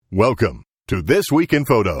Welcome to This Week in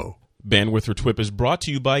Photo. Bandwidth or TWIP is brought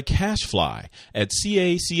to you by CashFly at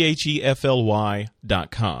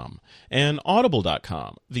CACHEFLY.com and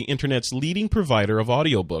Audible.com, the Internet's leading provider of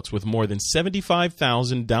audiobooks with more than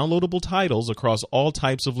 75,000 downloadable titles across all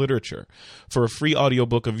types of literature. For a free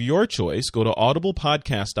audiobook of your choice, go to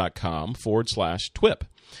audiblepodcast.com/TWIP.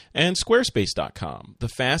 And Squarespace.com, the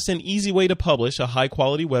fast and easy way to publish a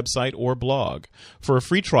high-quality website or blog. For a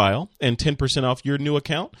free trial and 10% off your new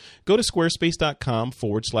account, go to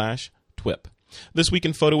squarespace.com/TWIP. This Week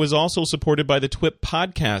in Photo is also supported by the TWIP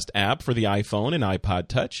podcast app for the iPhone and iPod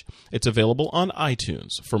Touch. It's available on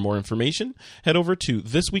iTunes. For more information, head over to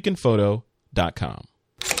thisweekinphoto.com.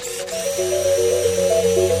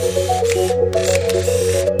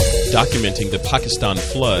 Documenting the Pakistan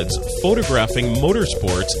floods, photographing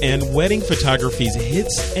motorsports, and wedding photography's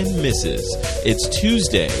hits and misses. It's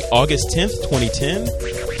Tuesday, August 10th, 2010,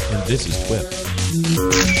 and this is TWIP.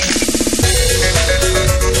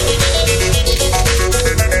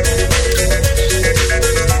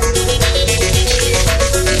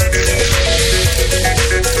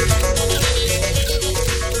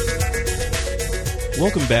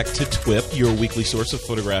 Welcome back to TWIP, your weekly source of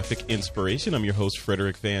photographic inspiration. I'm your host,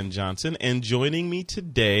 Frederick Van Johnson, and joining me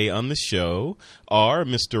today on the show are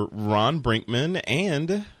Mr. Ron Brinkman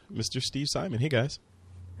and Mr. Steve Simon. Hey, guys.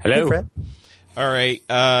 Hello. Hey, Fred. All right,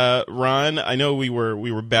 Ron, I know we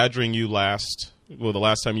were badgering you the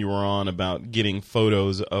last time you were on about getting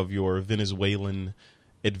photos of your Venezuelan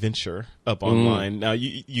adventure up online. Now,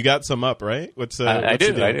 you got some up, right? I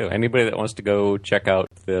do. Anybody that wants to go check out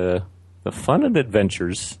the fun and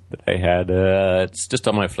adventures that I had, it's just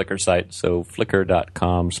on my Flickr site. So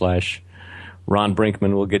flickr.com/Ron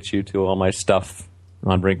Brinkman will get you to all my stuff.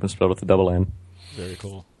 Ron Brinkman spelled with a double N. Very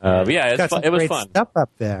cool. But yeah, it was fun. Great stuff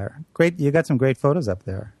up there. Great, you got some great photos up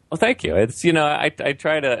there. Well, thank you. It's I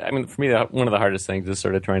try to. I mean, for me, one of the hardest things is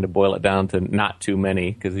sort of trying to boil it down to not too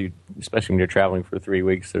many, because especially when you're traveling for 3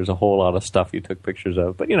 weeks, there's a whole lot of stuff you took pictures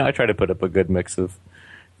of. But I try to put up a good mix of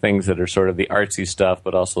things that are sort of the artsy stuff,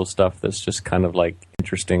 but also stuff that's just kind of like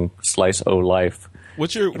interesting slice o' life.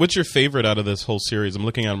 What's your favorite out of this whole series? I'm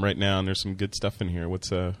looking at them right now, and there's some good stuff in here.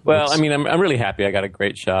 I'm really happy. I got a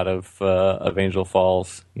great shot of Angel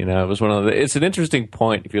Falls. It was it's an interesting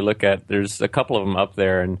point if you look at. There's a couple of them up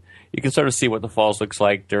there, and you can sort of see what the falls looks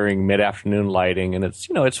like during mid-afternoon lighting, and it's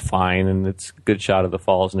it's fine, and it's a good shot of the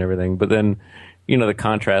falls and everything. But then, the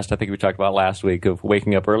contrast I think we talked about last week of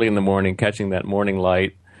waking up early in the morning, catching that morning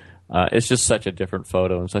light. It's just such a different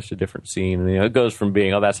photo and such a different scene. And, it goes from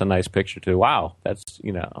being, oh, that's a nice picture to, wow, that's,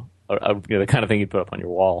 the kind of thing you'd put up on your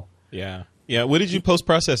wall. Yeah. Yeah. What did you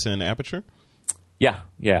post-process in? Aperture? Yeah.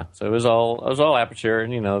 So it was all aperture,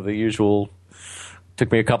 and, the usual. Took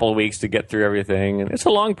me a couple of weeks to get through everything. And it's a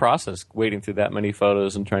long process waiting through that many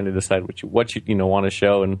photos and trying to decide what you want to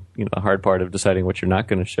show, and, the hard part of deciding what you're not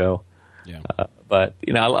going to show. Yeah. But,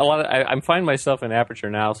 I find myself in aperture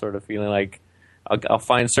now sort of feeling like, I'll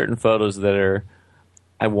find certain photos that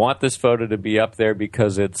I want this photo to be up there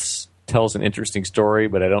because it tells an interesting story,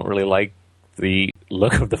 but I don't really like the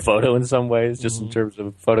look of the photo in some ways, just in terms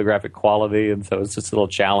of photographic quality. And so it's just a little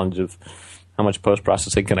challenge of how much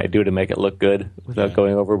post-processing can I do to make it look good without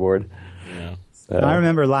going overboard. Yeah. So. I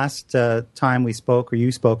remember last time we spoke, or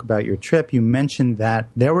you spoke about your trip, you mentioned that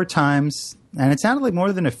there were times, and it sounded like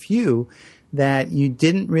more than a few, that you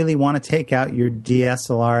didn't really want to take out your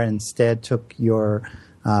DSLR and instead took your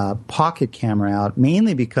pocket camera out,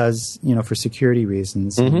 mainly because, for security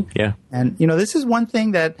reasons. Mm-hmm, yeah. And, this is one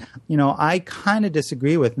thing that, I kind of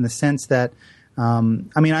disagree with, in the sense that,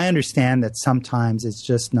 I understand that sometimes it's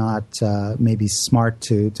just not maybe smart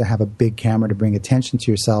to have a big camera to bring attention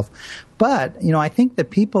to yourself. But, I think that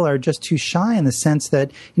people are just too shy, in the sense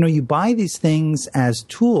that, you buy these things as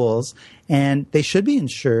tools, and they should be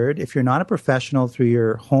insured if you're not a professional through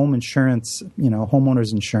your home insurance,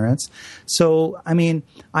 homeowner's insurance. So,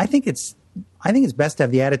 I think it's best to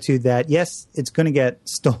have the attitude that, yes, it's going to get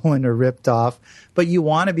stolen or ripped off, but you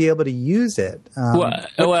want to be able to use it.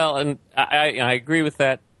 And I agree with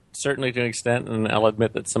that, certainly to an extent, and I'll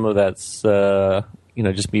admit that some of that's,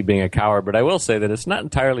 just me being a coward. But I will say that it's not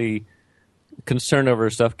entirely concern over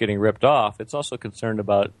stuff getting ripped off. It's also concerned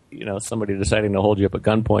about, somebody deciding to hold you up at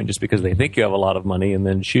gunpoint just because they think you have a lot of money and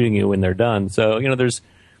then shooting you when they're done. So, there's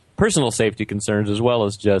personal safety concerns as well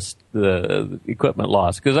as just the equipment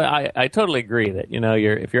loss. Because I totally agree that,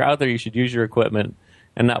 if you're out there, you should use your equipment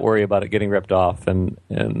and not worry about it getting ripped off. And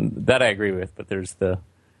that I agree with, but there's the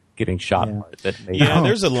getting shot part.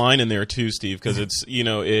 There's a line in there too, Steve, because it's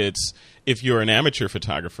if you're an amateur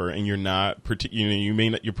photographer and you're not,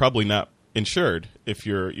 you're probably not insured if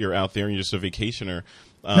you're out there and you're just a vacationer.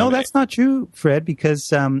 No, that's not true, Fred,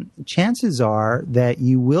 because chances are that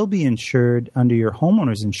you will be insured under your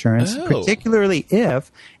homeowner's insurance, particularly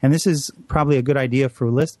if, and this is probably a good idea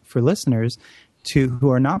for listeners who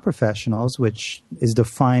are not professionals, which is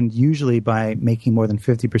defined usually by making more than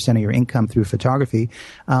 50% of your income through photography.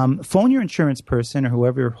 Phone your insurance person or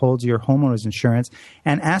whoever holds your homeowner's insurance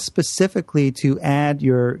and ask specifically to add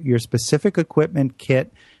your specific equipment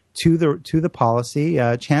kit to the policy.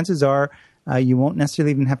 Chances are you won't necessarily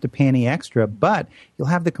even have to pay any extra, but you'll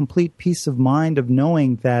have the complete peace of mind of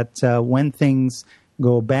knowing that when things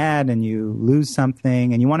go bad and you lose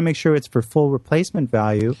something and you want to make sure it's for full replacement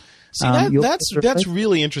value. See, that's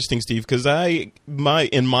really interesting, Steve, because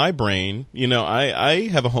in my brain, I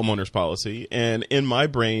have a homeowner's policy, and in my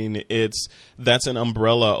brain, that's an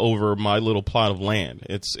umbrella over my little plot of land.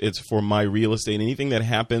 It's for my real estate. Anything that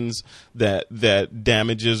happens that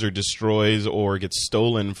damages or destroys or gets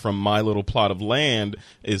stolen from my little plot of land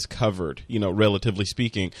is covered, relatively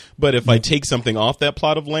speaking. But if I take something off that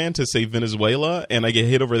plot of land to, say, Venezuela, and I get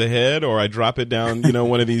hit over the head or I drop it down,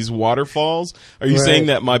 one of these waterfalls, are you saying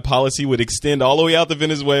that my policy would extend all the way out to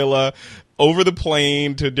Venezuela, over the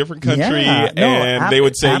plane to a different country, and they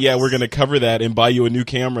would say, we're going to cover that and buy you a new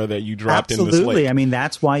camera that you dropped in this lake? Absolutely. I mean,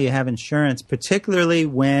 that's why you have insurance, particularly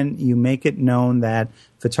when you make it known that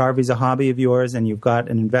photography is a hobby of yours and you've got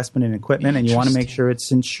an investment in equipment and you want to make sure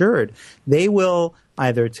it's insured. They will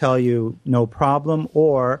either tell you no problem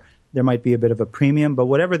or there might be a bit of a premium, but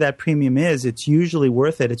whatever that premium is, it's usually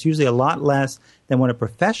worth it. It's usually a lot less than what a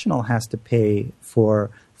professional has to pay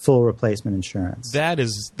for full replacement insurance.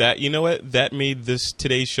 You know what? That made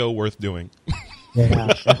today's show worth doing.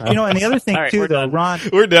 Yeah. And the other thing too, though, Ron.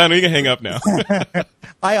 We're done. We can hang up now.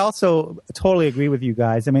 I also totally agree with you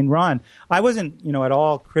guys. I mean, Ron, I wasn't, at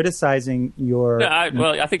all criticizing your. No,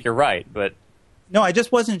 I think you're right, but. No, I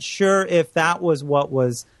just wasn't sure if that was what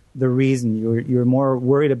was the reason. You're more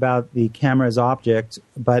worried about the camera's object.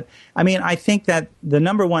 But I mean, I think that the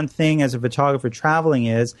number one thing as a photographer traveling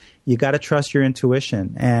is you got to trust your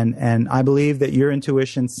intuition. And I believe that your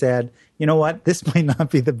intuition said, you know what, this might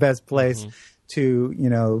not be the best place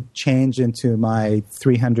to, change into my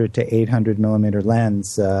 300 to 800 millimeter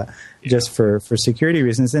lens just for security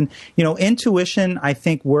reasons. And, intuition, I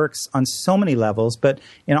think, works on so many levels. But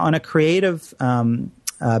on a creative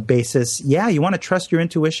basis, you want to trust your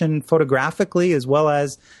intuition photographically as well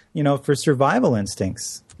as, for survival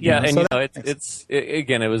instincts. Yeah, and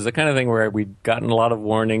it was the kind of thing where we'd gotten a lot of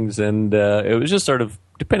warnings, and it was just sort of,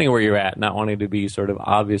 depending on where you're at, not wanting to be sort of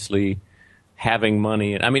obviously having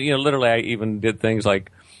money. I mean, literally I even did things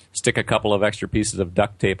like stick a couple of extra pieces of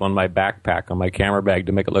duct tape on my backpack, on my camera bag,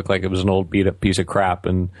 to make it look like it was an old beat-up piece of crap,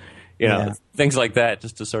 and things like that,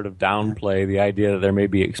 just to sort of downplay the idea that there may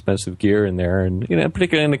be expensive gear in there, and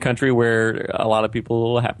particularly in a country where a lot of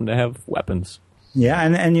people happen to have weapons. Yeah,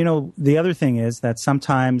 and the other thing is that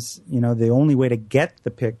sometimes the only way to get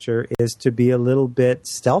the picture is to be a little bit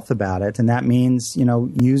stealth about it, and that means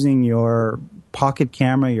using your pocket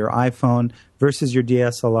camera, your iPhone versus your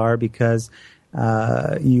DSLR, because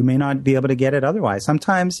you may not be able to get it otherwise.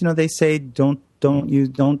 Sometimes they say no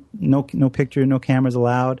picture, no cameras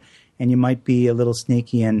allowed. And you might be a little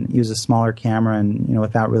sneaky and use a smaller camera and,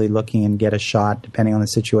 without really looking and get a shot depending on the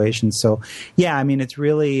situation. So, I mean, it's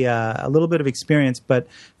really a little bit of experience. But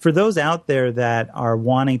for those out there that are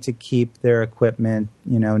wanting to keep their equipment,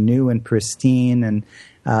 new and pristine and,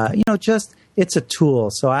 it's a tool.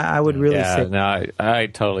 So I would really say. No, I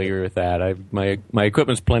totally agree with that. My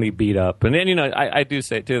equipment's plenty beat up. And then, I do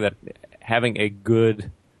say, too, that having a good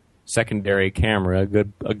secondary camera,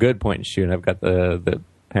 a good point and shoot, I've got the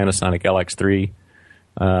Panasonic LX3,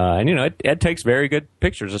 and it takes very good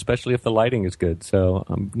pictures, especially if the lighting is good. So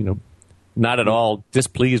I'm not at all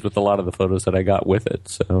displeased with a lot of the photos that I got with it.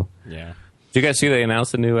 So yeah. Did you guys see they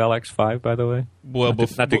announced the new LX5, by the way? Well,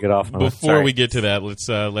 not to get off on before we get to that,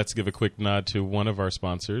 let's give a quick nod to one of our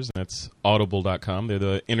sponsors. That's Audible.com. They're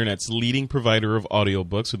the internet's leading provider of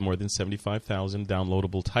audiobooks with more than 75,000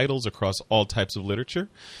 downloadable titles across all types of literature.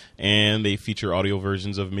 And they feature audio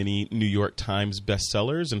versions of many New York Times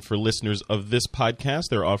bestsellers. And for listeners of this podcast,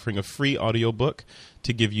 they're offering a free audiobook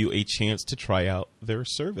to give you a chance to try out their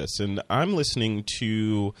service. And I'm listening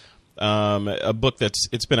to a book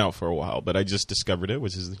it's been out for a while, but I just discovered it,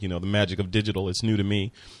 which is the magic of digital. It's new to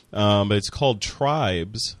me, but it's called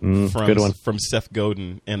Tribes from Seth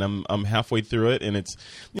Godin, and I'm halfway through it, and it's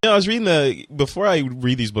I was reading before I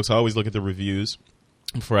read these books, I always look at the reviews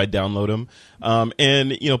before I download them,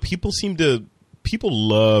 and people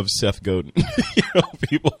love Seth Godin.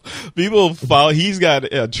 People follow. He's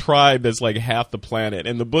got a tribe that's like half the planet,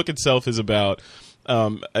 and the book itself is about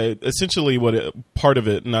Essentially, part of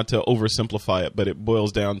it, not to oversimplify it, but it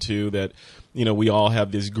boils down to that, we all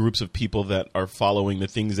have these groups of people that are following the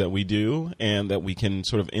things that we do and that we can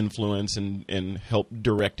sort of influence and help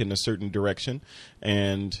direct in a certain direction.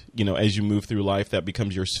 And, as you move through life, that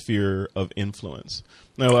becomes your sphere of influence.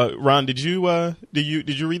 Now, Ron, did you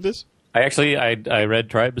read this? I read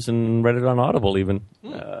Tribes and read it on Audible even,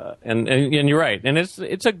 and you're right, and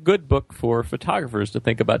it's a good book for photographers to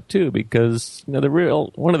think about too, because one of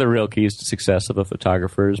the real keys to success of a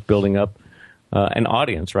photographer is building up an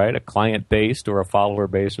audience, right? A client based or a follower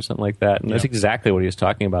based or something like that, and that's exactly what he's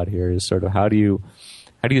talking about here. Is sort of how do you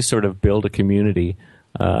sort of build a community.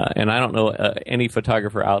 And I don't know any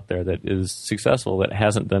photographer out there that is successful that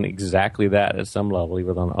hasn't done exactly that at some level,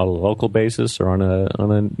 either on a local basis or on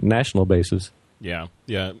a national basis. Yeah.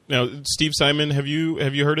 Now, Steve Simon, have you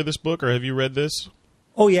heard of this book or have you read this?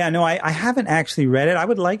 Oh yeah, no, I haven't actually read it. I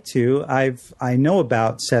would like to. I know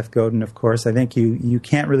about Seth Godin, of course. I think you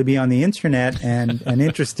can't really be on the internet and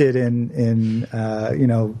interested in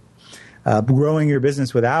growing your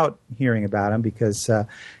business without hearing about him, because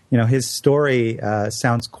his story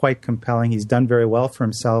sounds quite compelling. He's done very well for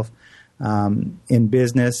himself in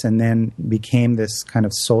business, and then became this kind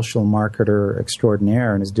of social marketer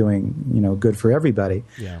extraordinaire, and is doing good for everybody.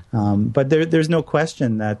 Yeah. But there's no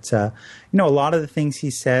question that a lot of the things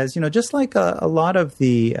he says, just like a lot of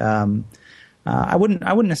the I wouldn't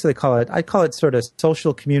necessarily call it. I'd call it sort of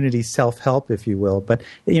social community self-help, if you will. But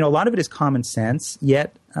a lot of it is common sense.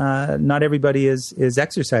 Yet not everybody is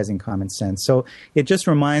exercising common sense. So it just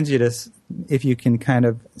reminds you to, if you can kind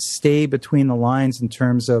of stay between the lines in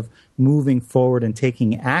terms of moving forward and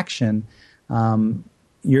taking action,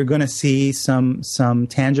 you're going to see some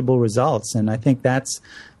tangible results. And I think that's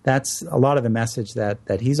a lot of the message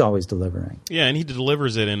that he's always delivering. Yeah, and he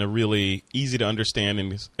delivers it in a really easy to understand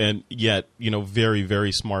and yet very,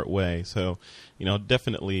 very smart way. So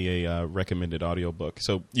definitely a recommended audiobook.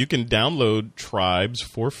 So you can download Tribes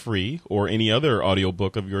for free, or any other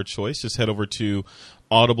audiobook of your choice. Just head over to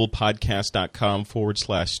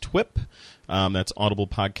audiblepodcast.com/TWIP. That's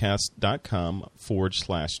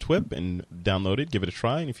audiblepodcast.com/TWIP, and download it, give it a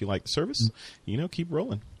try, and if you like the service, keep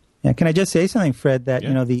rolling. Yeah, can I just say something, Fred? That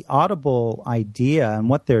the Audible idea and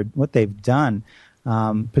what they've done,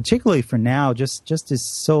 particularly for now, just is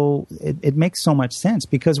so it makes so much sense,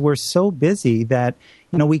 because we're so busy that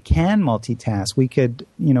we can multitask. We could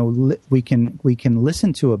we can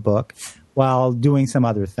listen to a book while doing some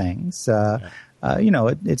other things.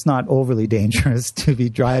 It's not overly dangerous to be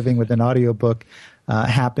driving with an audiobook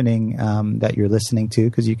happening that you're listening to,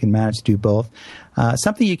 because you can manage to do both.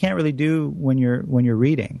 Something you can't really do when you're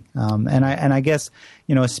reading, and I guess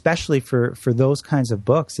especially for those kinds of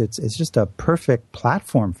books, it's just a perfect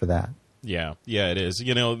platform for that. Yeah, it is.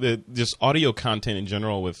 Just audio content in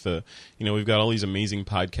general. With we've got all these amazing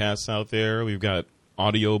podcasts out there. We've got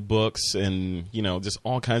audio books and just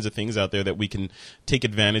all kinds of things out there that we can take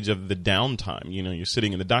advantage of the downtime. You're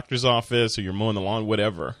sitting in the doctor's office or you're mowing the lawn,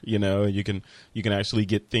 whatever. You can actually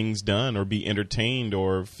get things done or be entertained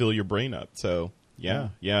or fill your brain up. So yeah,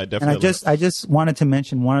 definitely. And I just wanted to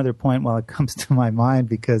mention one other point while it comes to my mind,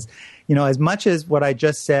 because as much as what I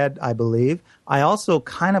just said I believe, I also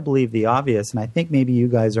kind of believe the obvious, and I think maybe you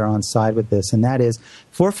guys are on side with this, and that is,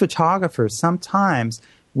 for photographers, sometimes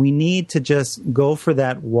we need to just go for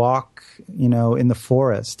that walk, in the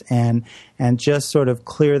forest and just sort of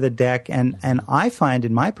clear the deck. And I find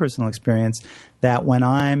in my personal experience that when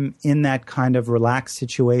I'm in that kind of relaxed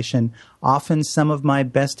situation, often some of my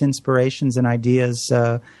best inspirations and ideas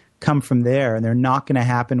come from there, and they're not going to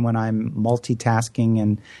happen when I'm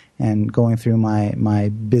multitasking and going through my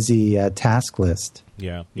busy task list.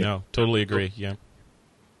 Yeah, totally agree. Yeah.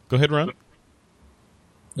 Go ahead, Ron.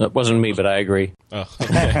 It wasn't me, but I agree. Oh,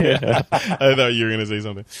 okay. I thought you were going to say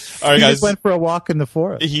something. All right, guys. He just went for a walk in the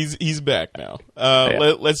forest. He's back now.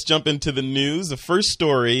 Let's jump into the news. The first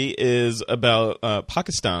story is about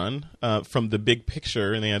Pakistan from the big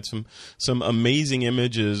picture, and they had some amazing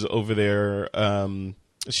images over there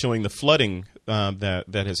showing the flooding that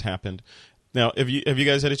has happened. Now, have you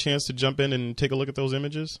guys had a chance to jump in and take a look at those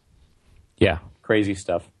images? Yeah. Crazy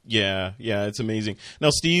stuff. Yeah, it's amazing. Now,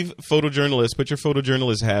 Steve, photojournalist, put your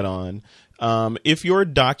photojournalist hat on. If you're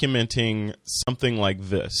documenting something like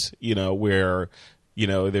this, where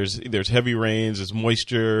there's heavy rains, there's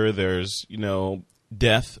moisture, there's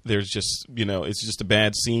death, there's just it's just a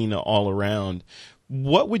bad scene all around.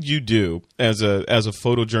 What would you do as a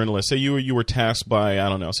photojournalist? Say you were tasked by, I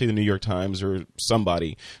don't know, say the New York Times or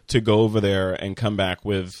somebody, to go over there and come back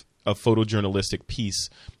with a photojournalistic piece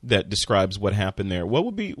that describes what happened there. What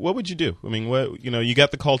would you do? I mean, you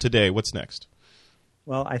got the call today. What's next?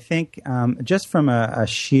 Well, I think just from a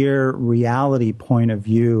sheer reality point of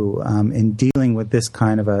view, in dealing with this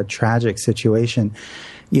kind of a tragic situation,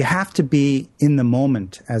 you have to be in the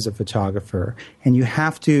moment as a photographer, and you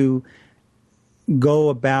have to go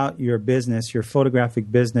about your business, your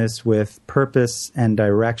photographic business, with purpose and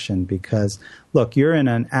direction. Because, look, you're in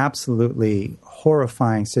an absolutely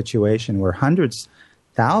horrifying situation where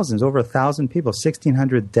thousands, over 1,000 people,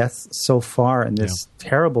 1,600 deaths so far in this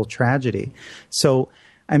terrible tragedy. So,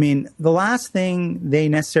 I mean, the last thing they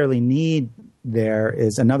necessarily need there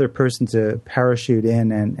is another person to parachute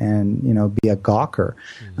in and be a gawker.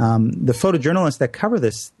 Mm-hmm. The photojournalists that cover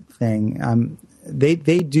this thing, they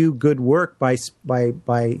do good work by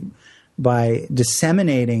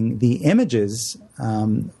disseminating the images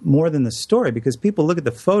more than the story, because people look at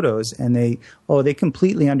the photos and they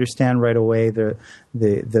completely understand right away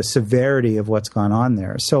the severity of what's gone on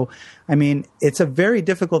there. So, I mean, it's a very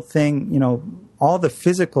difficult thing. All the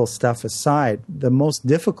physical stuff aside, the most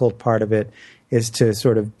difficult part of it is to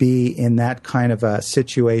sort of be in that kind of a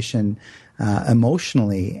situation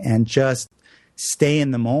emotionally and just stay in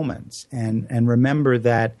the moment and remember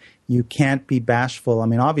that you can't be bashful. I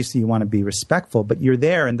mean, obviously you want to be respectful, but you're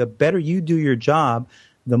there, and the better you do your job,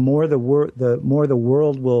 the more the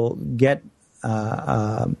world will get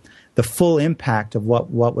the full impact of what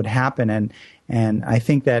would happen. And I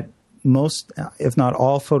think that most, if not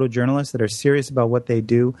all, photojournalists that are serious about what they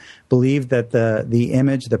do believe that the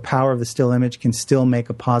image, the power of the still image, can still make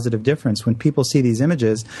a positive difference. When people see these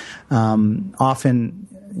images, often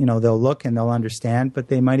they'll look and they'll understand, but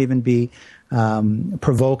they might even be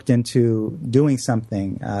provoked into doing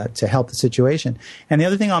something to help the situation. And the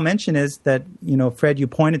other thing I'll mention is that, Fred, you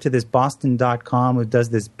pointed to this Boston.com who does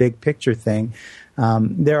this big picture thing.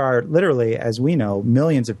 There are literally, as we know,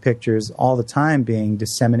 millions of pictures all the time being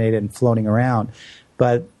disseminated and floating around.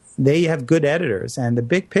 But they have good editors, and the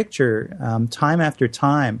big picture, time after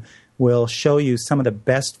time, will show you some of the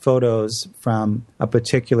best photos from a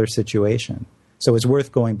particular situation. So it's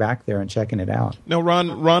worth going back there and checking it out. Now,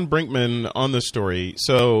 Ron Brinkman on the story.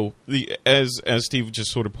 So as Steve just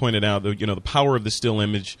sort of pointed out, the power of the still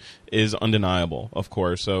image is undeniable, of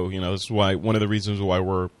course. So this is why one of the reasons why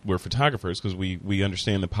we're photographers, because we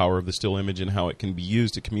understand the power of the still image and how it can be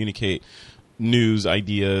used to communicate news,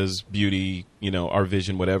 ideas, beauty, our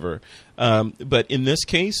vision, whatever. But in this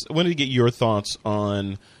case, I wanted to get your thoughts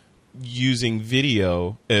on using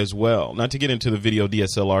video as well, not to get into the video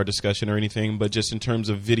DSLR discussion or anything, but just in terms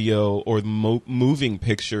of video or moving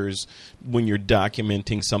pictures when you're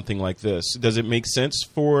documenting something like this. Does it make sense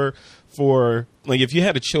for like, if you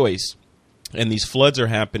had a choice and these floods are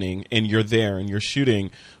happening and you're there and you're shooting,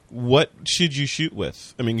 what should you shoot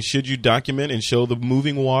with? I mean, should you document and show the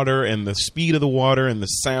moving water and the speed of the water and the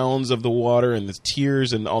sounds of the water and the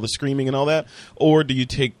tears and all the screaming and all that? Or do you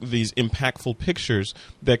take these impactful pictures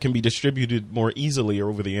that can be distributed more easily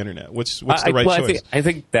over the internet? What's the right choice? I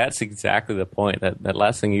think that's exactly the point. That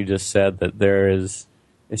last thing you just said, that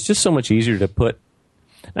it's just so much easier to put,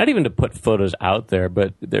 not even to put photos out there,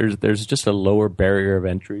 but there's just a lower barrier of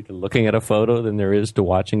entry to looking at a photo than there is to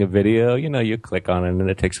watching a video. You click on it and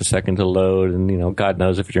it takes a second to load, and God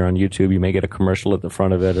knows if you're on YouTube, you may get a commercial at the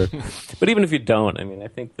front of it. But even if you don't, I mean, I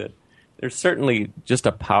think that there's certainly just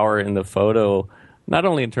a power in the photo, not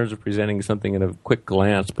only in terms of presenting something in a quick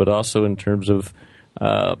glance, but also in terms of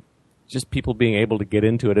just people being able to get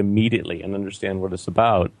into it immediately and understand what it's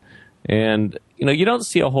about. And, you don't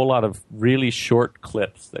see a whole lot of really short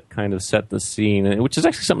clips that kind of set the scene, which is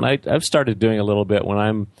actually something I've started doing a little bit when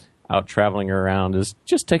I'm out traveling around, is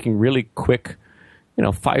just taking really quick,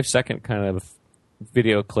 5-second kind of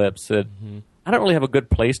video clips that I don't really have a good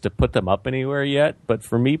place to put them up anywhere yet. But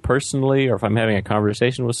for me personally, or if I'm having a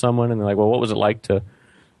conversation with someone and they're like, well, what was it like to,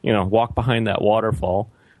 walk behind that waterfall?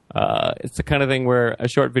 It's the kind of thing where a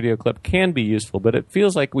short video clip can be useful, but it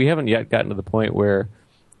feels like we haven't yet gotten to the point where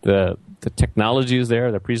the technology is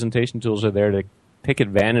there, the presentation tools are there to take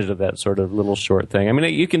advantage of that sort of little short thing. I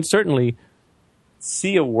mean, you can certainly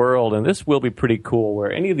see a world, and this will be pretty cool,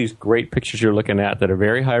 where any of these great pictures you're looking at that are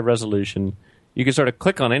very high resolution, you can sort of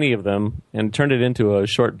click on any of them and turn it into a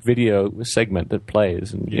short video segment that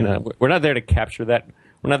plays. And, we're not there to capture that.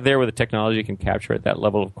 We're not there where the technology can capture at that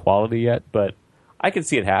level of quality yet, but I can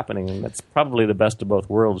see it happening, and that's probably the best of both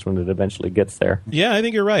worlds when it eventually gets there. Yeah, I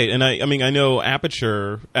think you're right, and I mean, I know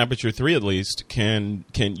Aperture 3 at least can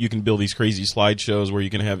build these crazy slideshows where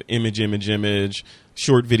you can have image,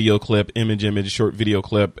 short video clip, image, short video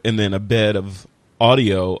clip, and then a bed of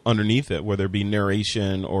audio underneath it, whether it be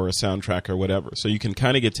narration or a soundtrack or whatever. So you can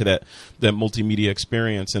kind of get to that multimedia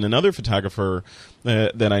experience. And another photographer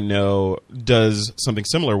that I know does something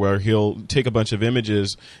similar, where he'll take a bunch of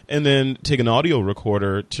images and then take an audio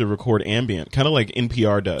recorder to record ambient, kind of like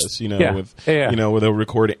NPR does, you know, where they'll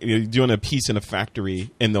record, doing a piece in a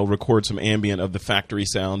factory, and they'll record some ambient of the factory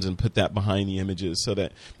sounds and put that behind the images, so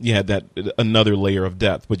that you had that another layer of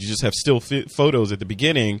depth. But you just have still photos at the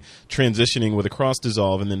beginning transitioning with a cross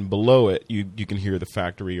dissolve, and then below it you can hear the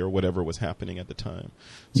factory or whatever was happening at the time.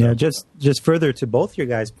 So, yeah, just further to both your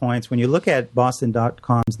guys' points, when you look at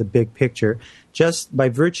Boston.com's The Big Picture, just by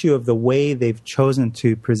virtue of the way they've chosen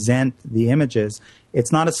to present the images, it's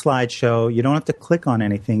not a slideshow. You don't have to click on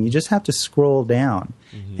anything. You just have to scroll down.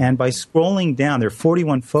 Mm-hmm. And by scrolling down, there are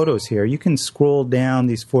 41 photos here. You can scroll down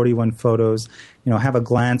these 41 photos, have a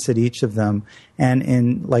glance at each of them. And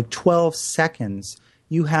in like 12 seconds,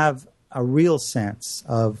 you have a real sense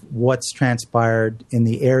of what's transpired in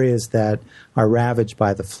the areas that are ravaged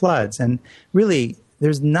by the floods. And really,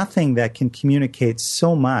 there's nothing that can communicate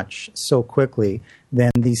so much so quickly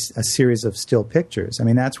than a series of still pictures. I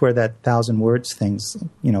mean, that's where that 1,000 words things,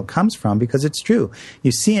 comes from, because it's true.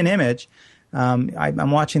 You see an image.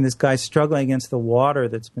 I'm watching this guy struggling against the water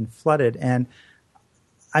that's been flooded, and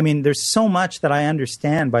I mean, there's so much that I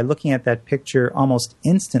understand by looking at that picture almost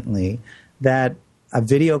instantly that a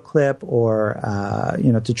video clip or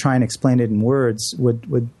to try and explain it in words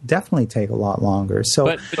would definitely take a lot longer. So,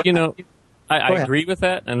 but I agree with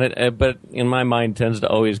that, and but in my mind tends to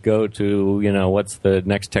always go to what's the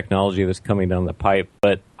next technology that's coming down the pipe.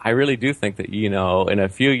 But I really do think that in a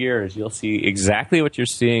few years you'll see exactly what you're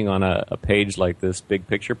seeing on a page like this Big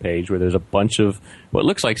Picture page, where there's a bunch of what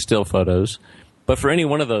looks like still photos. But for any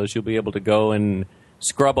one of those, you'll be able to go and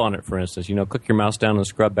scrub on it, for instance. Click your mouse down and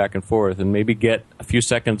scrub back and forth, and maybe get a few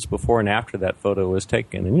seconds before and after that photo was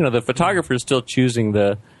taken. And the photographer is still choosing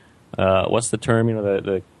the what's the term?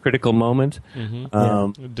 The critical moment,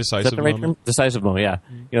 decisive moment. Decisive moment. Yeah.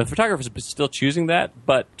 Mm-hmm. The photographer is still choosing that,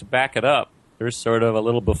 but to back it up, there's sort of a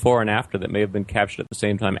little before and after that may have been captured at the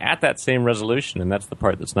same time at that same resolution, and that's the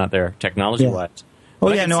part that's not there technology-wise. Yeah.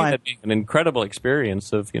 But that being an incredible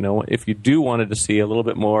experience of, if you do wanted to see a little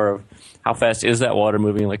bit more of how fast is that water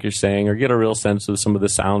moving, like you're saying, or get a real sense of some of the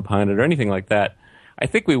sound behind it or anything like that, I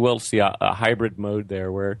think we will see a hybrid mode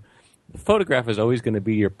there where the photograph is always going to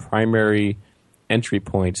be your primary entry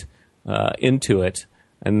point into it,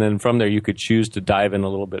 and then from there you could choose to dive in a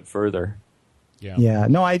little bit further. Yeah.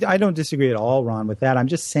 No, I don't disagree at all, Ron, with that. I'm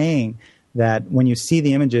just saying that when you see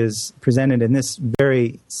the images presented in this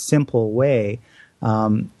very simple way,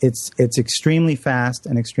 it's extremely fast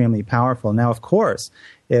and extremely powerful. Now, of course,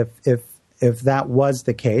 if that was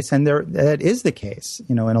the case, and that is the case,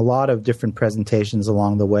 in a lot of different presentations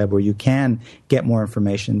along the web, where you can get more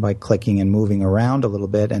information by clicking and moving around a little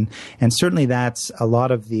bit, and certainly that's a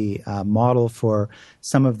lot of the model for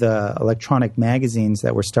some of the electronic magazines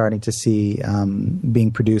that we're starting to see being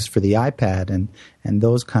produced for the iPad and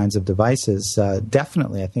those kinds of devices.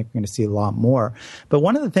 Definitely, I think we're going to see a lot more. But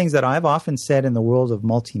one of the things that I've often said in the world of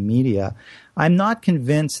multimedia, I'm not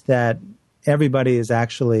convinced that everybody is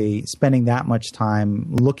actually spending that much time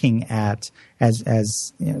looking at,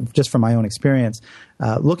 as just from my own experience,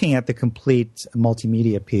 looking at the complete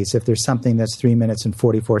multimedia piece. If there's something that's 3 minutes and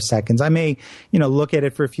 44 seconds, I may, look at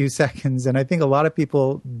it for a few seconds. And I think a lot of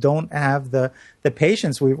people don't have the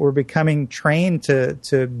patience. We're becoming trained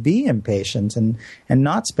to be impatient and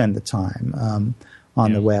not spend the time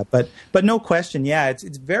on the web. But no question,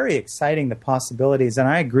 it's very exciting, the possibilities. And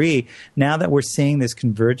I agree, now that we're seeing this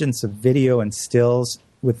convergence of video and stills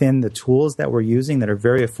within the tools that we're using that are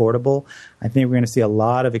very affordable, I think we're going to see a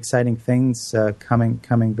lot of exciting things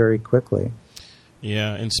coming very quickly.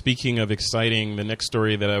 Yeah, and speaking of exciting, the next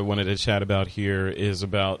story that I wanted to chat about here is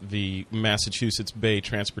about the Massachusetts Bay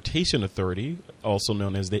Transportation Authority, also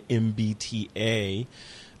known as the MBTA.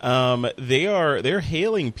 They're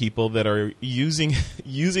hailing people that are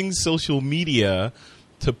using social media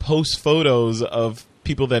to post photos of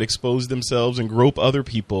people that expose themselves and grope other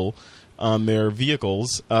people on their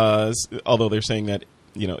vehicles. Although they're saying that,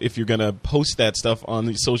 if you're going to post that stuff on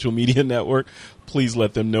the social media network, please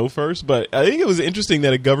let them know first. But I think it was interesting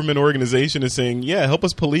that a government organization is saying, help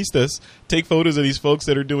us police this. Take photos of these folks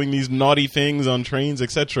that are doing these naughty things on trains,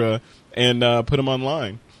 etc., and put them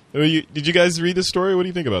online. Did you guys read this story? What do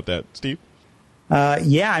you think about that, Steve?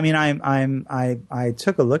 I mean, I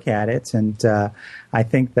took a look at it, and I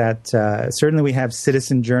think that certainly we have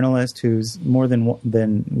citizen journalists who's more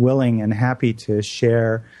than willing and happy to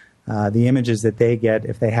share the images that they get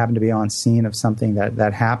if they happen to be on scene of something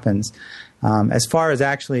that happens. As far as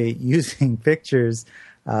actually using pictures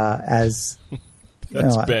as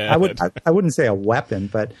That's bad. I wouldn't say a weapon,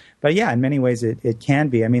 but yeah, in many ways it can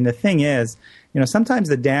be. I mean, the thing is, sometimes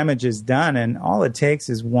the damage is done, and all it takes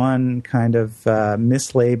is one kind of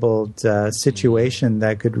mislabeled situation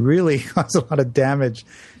that could really cause a lot of damage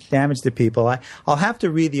to people. I'll have to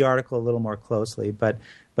read the article a little more closely, but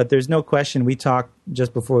there's no question. We talked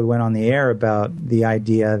just before we went on the air about the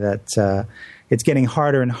idea that it's getting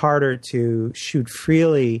harder and harder to shoot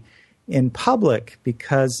freely in public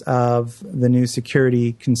because of the new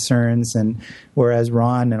security concerns. And whereas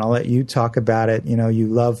Ron, and I'll let you talk about it, you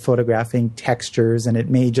love photographing textures, and it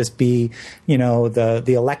may just be, the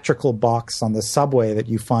electrical box on the subway that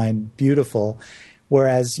you find beautiful,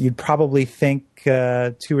 whereas you'd probably think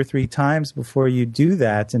 2 or 3 times before you do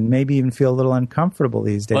that, and maybe even feel a little uncomfortable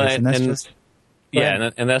these days.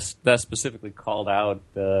 And that's specifically called out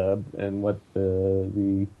in what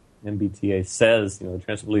the MBTA says. The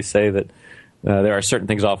Transit Police say that there are certain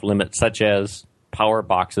things off limits, such as power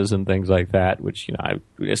boxes and things like that, which,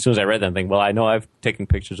 as soon as I read that, I think, well, I know I've taken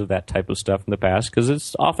pictures of that type of stuff in the past, because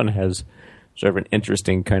it often has sort of an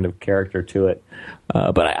interesting kind of character to it.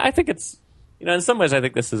 But I think it's, in some ways, I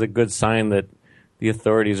think this is a good sign that the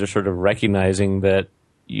authorities are sort of recognizing that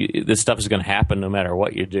this stuff is going to happen no matter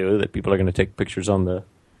what you do, that people are going to take pictures on the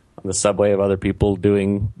subway of other people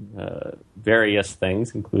doing various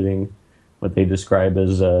things, including what they describe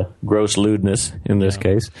as gross lewdness in this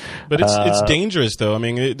case. But it's dangerous, though. I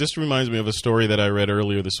mean, it just reminds me of a story that I read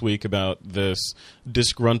earlier this week about this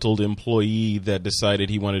disgruntled employee that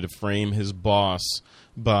decided he wanted to frame his boss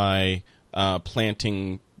by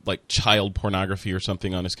planting like child pornography or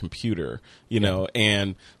something on his computer,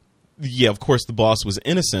 and yeah, of course the boss was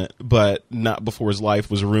innocent, but not before his life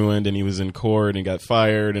was ruined and he was in court and got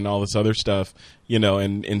fired and all this other stuff,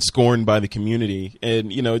 and scorned by the community.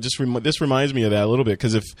 And, this reminds me of that a little bit,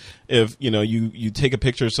 because if you take a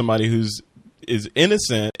picture of somebody is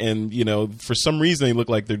innocent and, for some reason they look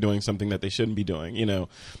like they're doing something that they shouldn't be doing,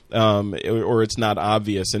 or it's not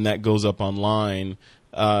obvious, and that goes up online,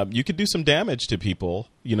 you could do some damage to people,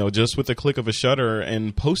 just with a click of a shutter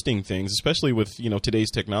and posting things, especially with,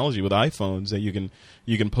 today's technology with iPhones, that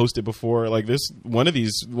you can post it before, like this. One of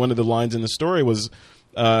the lines in the story was,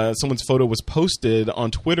 someone's photo was posted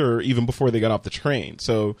on Twitter even before they got off the train.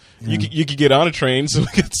 So you could get on a train, so we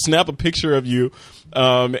could snap a picture of you,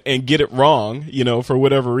 and get it wrong, for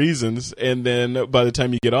whatever reasons. And then by the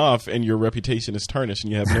time you get off and your reputation is tarnished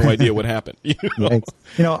and you have no idea what happened. Right.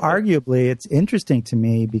 Arguably it's interesting to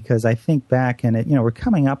me because I think back, and we're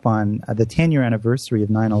coming up on the 10-year anniversary of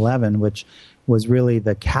 9/11, which was really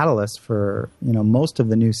the catalyst for, most of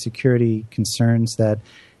the new security concerns that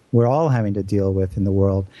we're all having to deal with in the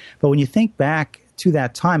world. But when you think back to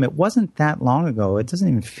that time, it wasn't that long ago. It doesn't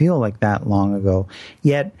even feel like that long ago.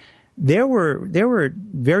 Yet there were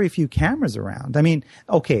very few cameras around. I mean,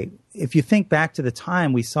 okay, if you think back to the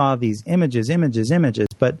time, we saw these images,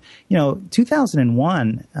 but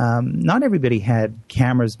 2001, not everybody had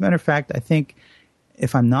cameras. Matter of fact, I think,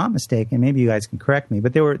 if I'm not mistaken, maybe you guys can correct me,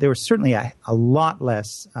 but there were certainly a lot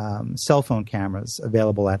less cell phone cameras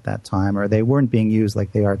available at that time, or they weren't being used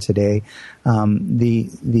like they are today.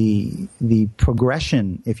 The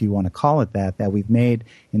progression, if you want to call it that we've made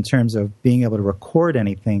in terms of being able to record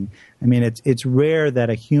anything. I mean, it's rare that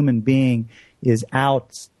a human being is out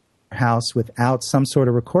house without some sort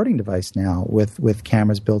of recording device now, with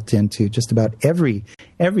cameras built into just about every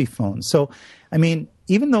phone. So, I mean,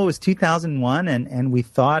 even though it was 2001 and we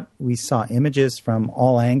thought we saw images from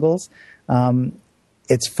all angles,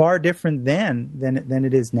 it's far different then than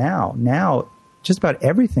it is now. Now, just about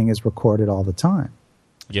everything is recorded all the time.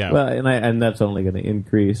 Yeah. Well, and that's only going to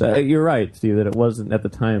increase. You're right, Steve, that it wasn't at the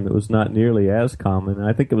time. It was not nearly as common. And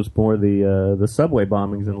I think it was more the subway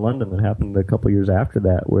bombings in London that happened a couple years after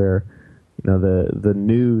that, where the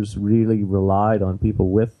news really relied on people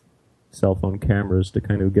with cell phone cameras to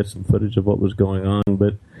kind of get some footage of what was going on.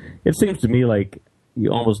 But it seems to me like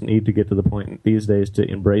you almost need to get to the point these days to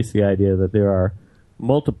embrace the idea that there are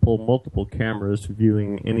multiple cameras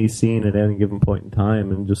viewing any scene at any given point in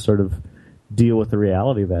time, and just sort of deal with the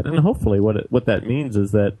reality of that. And hopefully what that means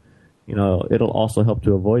is that it'll also help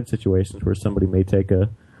to avoid situations where somebody may take a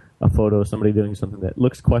photo of somebody doing something that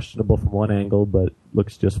looks questionable from one angle but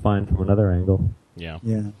looks just fine from another angle. Yeah.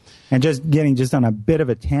 And just on a bit of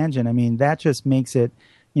a tangent, I mean, that just makes it,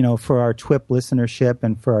 for our TWIP listenership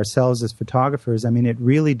and for ourselves as photographers, I mean, it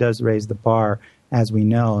really does raise the bar, as we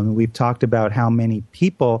know. I mean, we've talked about how many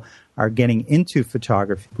people are getting into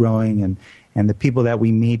photography growing, and the people that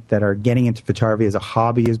we meet that are getting into photography as a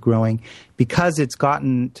hobby is growing, because it's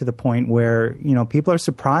gotten to the point where, you know, people are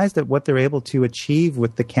surprised at what they're able to achieve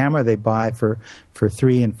with the camera they buy for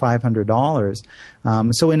 $300 and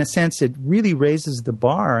 $500. So in a sense, it really raises the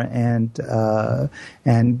bar and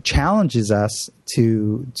challenges us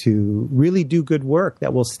to really do good work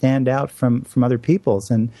that will stand out from other people's.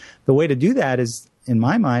 And the way to do that is, in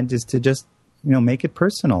my mind, is to just, you know, make it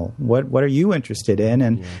personal. What are you interested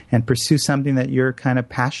in, and pursue something that you're kind of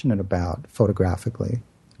passionate about photographically.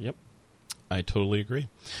 Yep, I totally agree.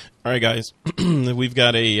 All right, guys, we've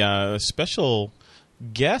got a special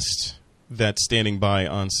guest that's standing by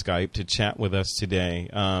on Skype to chat with us today.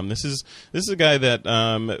 This is a guy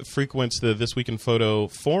that frequents the This Week in Photo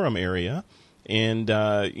forum area, and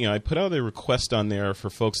you know, I put out a request on there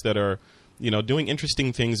for folks that are, you know, doing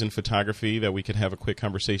interesting things in photography that we could have a quick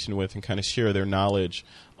conversation with and kind of share their knowledge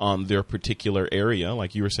on their particular area,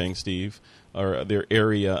 like you were saying, Steve, or their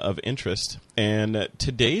area of interest. And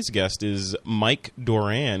today's guest is Mike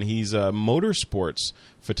Doran. He's a motorsports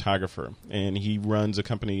photographer, and he runs a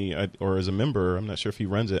company, or is a member, I'm not sure if he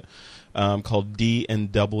runs it, called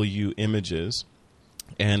D&W Images,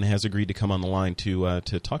 and has agreed to come on the line to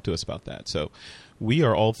talk to us about that. So we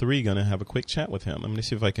are all three going to have a quick chat with him. I'm going to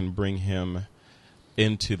see if I can bring him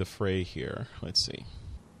into the fray here. Let's see.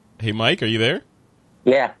 Hey, Mike, are you there?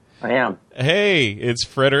 Yeah, I am. Hey, it's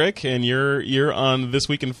Frederick, and you're on This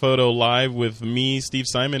Week in Photo live with me, Steve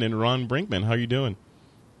Simon, and Ron Brinkman. How are you doing?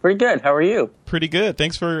 Pretty good. How are you? Pretty good.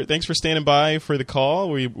 Thanks for standing by for the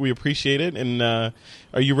call. We appreciate it. And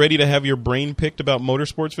are you ready to have your brain picked about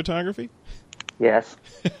motorsports photography? Yes.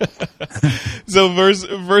 So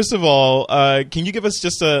first of all, can you give us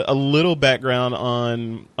just a little background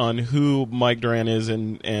on who Mike Doran is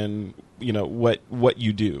and you know what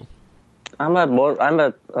you do? I'm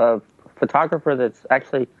a photographer that's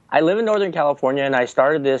actually, I live in Northern California, and I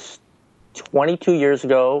started this 22 years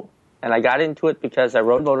ago, and I got into it because I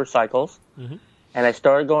rode motorcycles, and I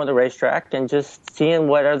started going to the racetrack and just seeing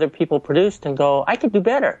what other people produced and go, I could do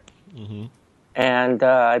better. Mm-hmm. And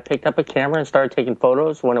I picked up a camera and started taking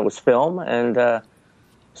photos when it was film, and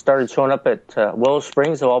started showing up at Willow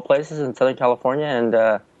Springs, of all places, in Southern California,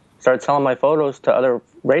 and started selling my photos to other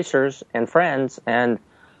racers and friends. And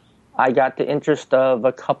I got the interest of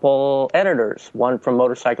a couple editors, one from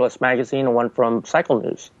Motorcyclist Magazine and one from Cycle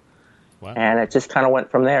News. Wow. And it just kind of went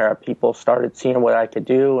from there. People started seeing what I could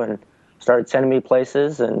do and started sending me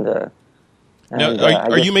places, and now,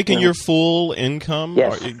 are you making your full income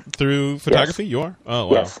through photography? Yes. You are? Oh,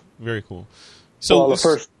 wow. Yes. Very cool. So, well,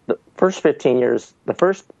 the first 15 years, the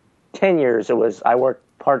first 10 years, it was I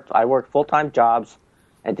worked full-time jobs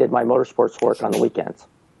and did my motorsports work on the weekends.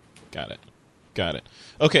 Got it.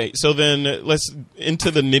 Okay, so then let's into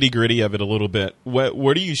the nitty-gritty of it a little bit.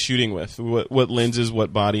 What are you shooting with? What lenses,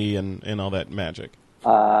 what body, and all that magic?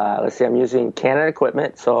 Let's see, I'm using Canon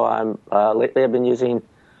equipment. So lately I've been using,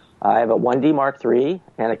 I have a 1D Mark III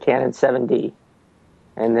and a Canon 7D.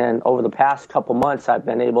 And then over the past couple months, I've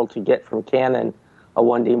been able to get from Canon a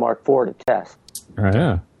 1D Mark IV to test. Oh,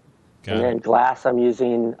 yeah. Then glass, I'm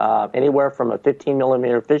using anywhere from a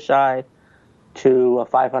 15mm fisheye to a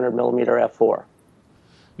 500mm f4.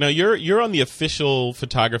 Now you're on the official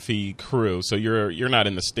photography crew, so you're not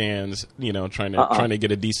in the stands, you know, trying to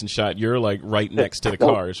get a decent shot. You're like right next to the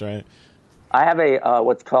cars, right? I have a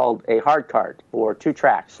what's called a hard card for 2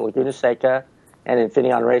 tracks, Laguna Seca and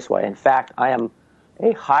Infineon Raceway. In fact, I am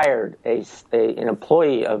an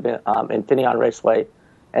employee of Infineon Raceway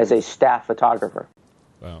as a staff photographer.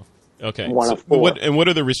 Wow. Okay. So what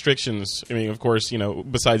are the restrictions? I mean, of course, you know,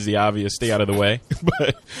 besides the obvious, stay out of the way.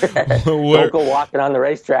 But don't go walking on the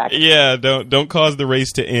racetrack. Yeah, don't cause the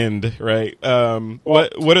race to end, right?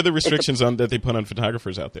 What are the restrictions that they put on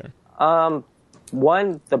photographers out there?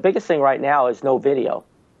 The biggest thing right now is no video.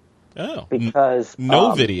 Oh, because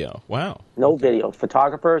no video. Wow. No video.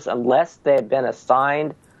 Photographers, unless they've been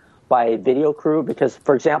assigned by a video crew, because,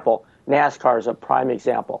 for example, NASCAR is a prime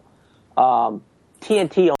example.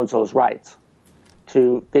 TNT owns those rights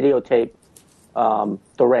to videotape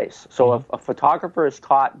the race. So if a photographer is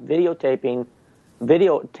caught taking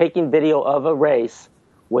video of a race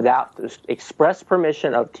without the express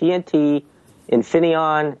permission of TNT,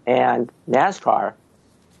 Infineon, and NASCAR,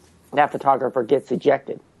 that photographer gets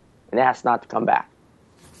ejected and asked not to come back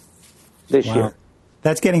this year.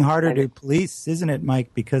 That's getting harder to police, isn't it,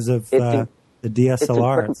 Mike, because of the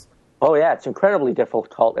DSLRs? Oh, yeah, it's incredibly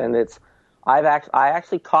difficult, and I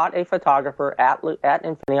actually caught a photographer at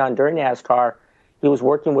Infineon during NASCAR. He was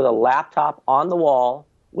working with a laptop on the wall,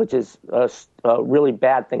 which is a really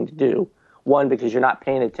bad thing to do, One, because you're not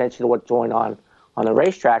paying attention to what's going on the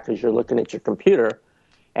racetrack because you're looking at your computer.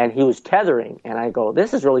 And he was tethering. And I go,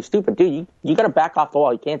 this is really stupid. Dude, you got to back off the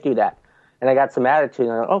wall. You can't do that. And I got some attitude.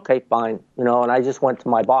 And I go, okay, fine. And I just went to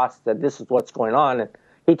my boss, said, this is what's going on. And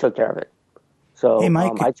he took care of it. So hey,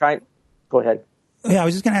 Mike, I tried. Go ahead. Yeah, I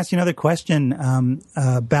was just going to ask you another question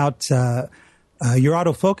about your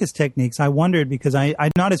autofocus techniques. I wondered, because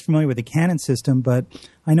I'm not as familiar with the Canon system, but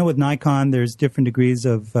I know with Nikon there's different degrees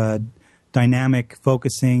of dynamic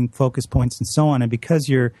focusing, focus points, and so on. And because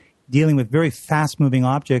you're dealing with very fast-moving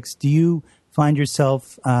objects, do you find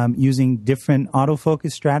yourself using different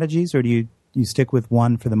autofocus strategies, or do you stick with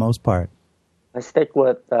one for the most part? I stick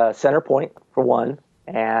with center point for one,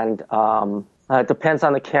 and it depends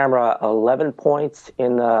on the camera. 11 points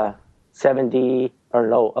in the 7D,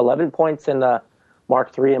 11 points in the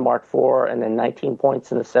Mark III and Mark IV, and then 19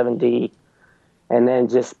 points in the 7D, and then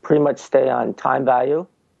just pretty much stay on time value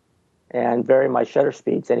and vary my shutter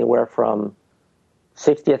speeds anywhere from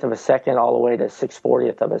 60th of a second all the way to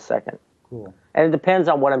 640th of a second. Cool. And it depends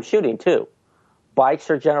on what I'm shooting, too. Bikes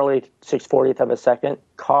are generally 640th of a second.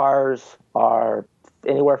 Cars are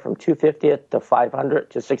anywhere from 250th to 500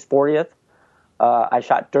 to 640th. I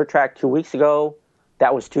shot dirt track 2 weeks ago.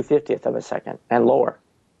 That was 250th of a second and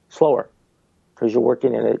slower, because you're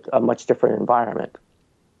working in a much different environment.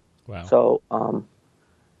 Wow. So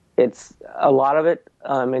it's a lot of it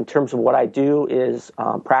in terms of what I do is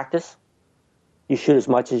practice. You shoot as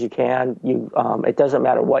much as you can. It doesn't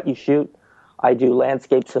matter what you shoot. I do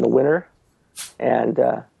landscapes in the winter, and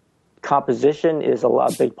composition is a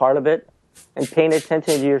big part of it, and paying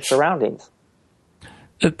attention to your surroundings.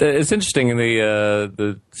 It's interesting in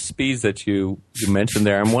the speeds that you mentioned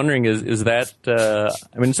there. I'm wondering, is that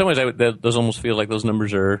in some ways those almost feel like those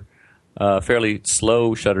numbers are fairly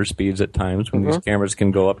slow shutter speeds at times when these cameras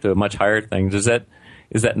can go up to much higher things. Is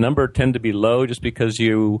that number tend to be low just because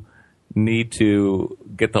you need to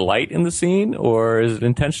get the light in the scene, or is it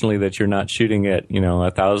intentionally that you're not shooting at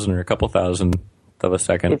 1,000 or a couple thousand of a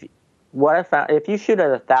second? What I found, if you shoot at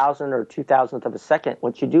 1,000 or 2,000th of a second,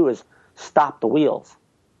 what you do is stop the wheels,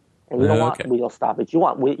 and you don't want wheel stoppage. You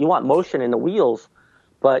want motion in the wheels,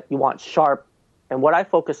 but you want sharp. And what I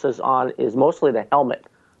focus on is mostly the helmet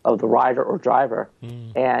of the rider or driver,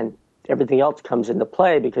 and everything else comes into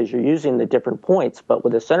play because you're using the different points. But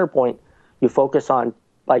with a center point, you focus on,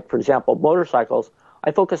 like, for example, motorcycles,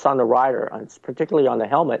 I focus on the rider, particularly on the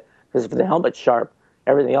helmet, because if the helmet's sharp,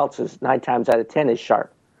 everything else is 9 times out of 10 is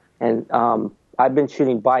sharp. And I've been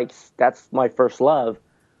shooting bikes. That's my first love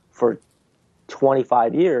for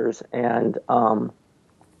 25 years. And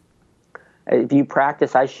if you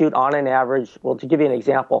practice, I shoot on an average, well, to give you an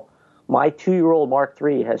example, my 2-year-old Mark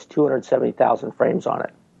III has 270,000 frames on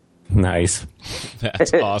it. Nice.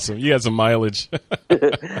 That's awesome. You got some mileage.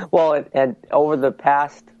 Well, and over the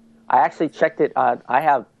past, I actually checked it. I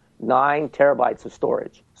have 9 terabytes of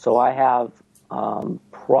storage. So I have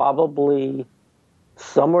probably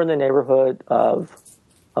somewhere in the neighborhood of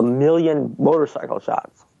 1 million motorcycle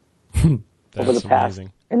shots over the past.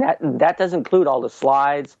 Amazing. And that doesn't include all the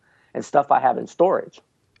slides and stuff I have in storage.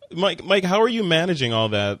 Mike, how are you managing all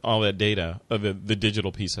that data of the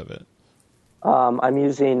digital piece of it? I'm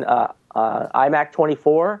using iMac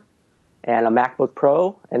 24 and a MacBook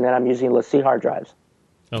Pro, and then I'm using LaCie hard drives.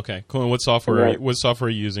 Okay, cool. And what software are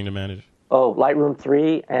you using to manage? Oh, Lightroom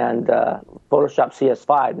 3 and Photoshop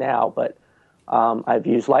CS5 now, but I've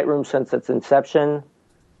used Lightroom since its inception,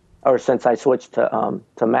 or since I switched to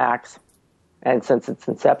Macs, and since its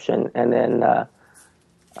inception, and then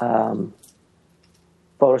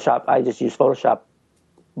Photoshop. I just use Photoshop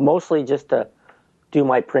mostly just to do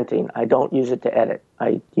my printing. I don't use it to edit.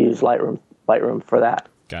 I use Lightroom for that.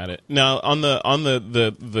 Got it. Now, on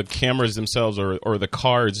the cameras themselves, or the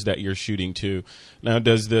cards that you're shooting to, now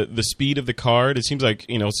does the speed of the card? It seems like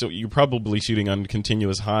so you're probably shooting on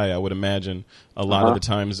continuous high, I would imagine, a lot of the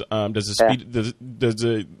times. Does the speed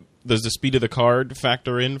does the speed of the card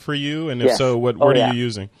factor in for you? And if so, what are you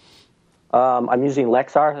using? I'm using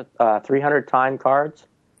Lexar 300 time cards,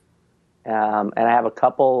 and I have a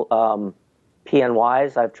couple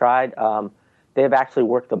PNYs I've tried. They've actually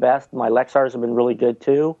worked the best. My Lexars have been really good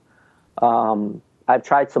too. I've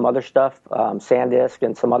tried some other stuff, SanDisk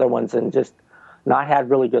and some other ones, and just not had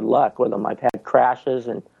really good luck with them. I've had crashes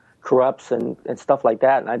and corrupts and stuff like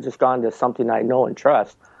that, and I've just gone to something I know and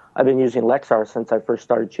trust. I've been using Lexar since I first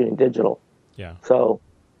started shooting digital. Yeah. So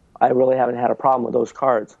I really haven't had a problem with those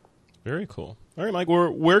cards. Very cool. All right, Mike.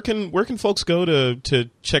 Where can folks go to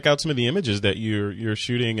check out some of the images that you're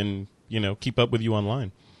shooting and keep up with you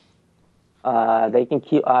online? They can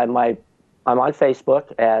keep I'm on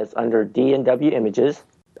Facebook as under D&W Images.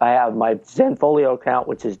 I have my Zenfolio account,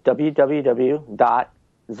 which is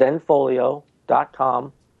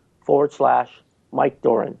www.zenfolio.com/Mike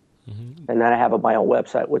Doran. Mm-hmm. And then I have my own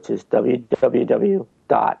website, which is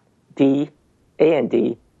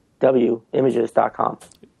www.dandwimages.com.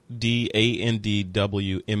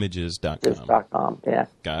 dandwimages.com. Yeah.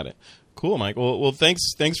 Got it. Cool, Mike. Well,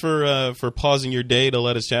 thanks for pausing your day to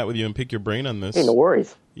let us chat with you and pick your brain on this. Hey, no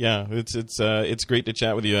worries. Yeah, it's great to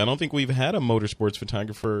chat with you. I don't think we've had a motorsports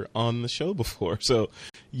photographer on the show before, so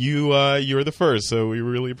you're the first. So we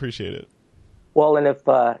really appreciate it. Well, and if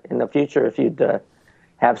in the future, if you'd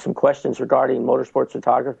have some questions regarding motorsports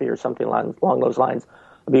photography or something along those lines,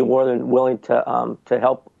 I'd be more than willing to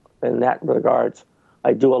help in that regards.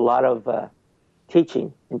 I do a lot of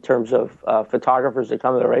teaching in terms of photographers that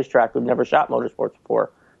come to the racetrack who've never shot motorsports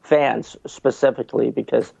before, fans specifically,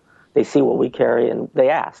 because they see what we carry and they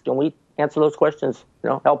ask, and we answer those questions.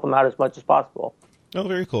 Help them out as much as possible. Oh,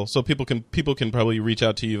 very cool. So people can probably reach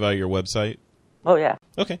out to you via your website. Oh yeah.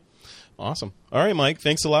 Okay. Awesome. All right, Mike.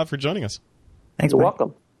 Thanks a lot for joining us. Thanks. You're Mike.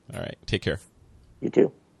 welcome. All right. Take care. You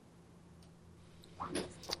too.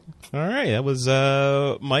 All right, that was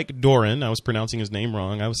Mike Doran. I was pronouncing his name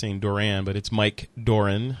wrong. I was saying Doran, but it's Mike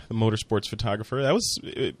Doran, the motorsports photographer. That was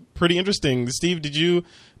pretty interesting. Steve, did you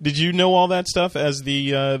know all that stuff as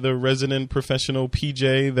the resident professional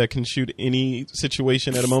PJ that can shoot any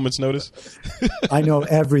situation at a moment's notice? I know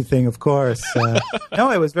everything, of course. No,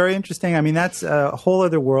 it was very interesting. I mean, that's a whole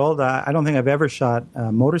other world. I don't think I've ever shot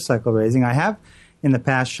motorcycle racing. I have in the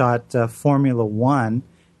past shot Formula One.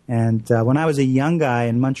 And when I was a young guy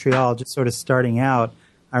in Montreal, just sort of starting out,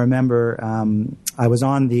 I remember I was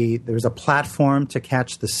on there was a platform to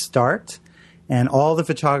catch the start, and all the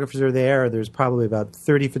photographers are there. There's probably about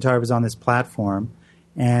 30 photographers on this platform,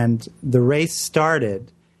 and the race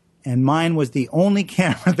started, and mine was the only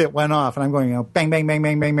camera that went off, and I'm going, bang, bang, bang,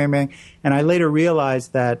 bang, bang, bang, bang. And I later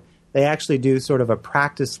realized that they actually do sort of a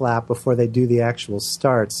practice lap before they do the actual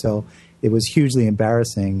start, so it was hugely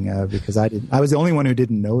embarrassing because I was the only one who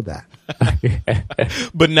didn't know that.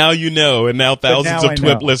 But now you know, and now thousands of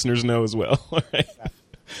TWIP listeners know as well. Right?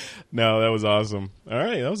 No, that was awesome. All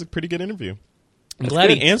right, that was a pretty good interview. I'm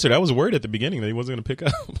glad he answered. I was worried at the beginning that he wasn't going to pick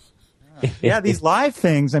up. Yeah, these live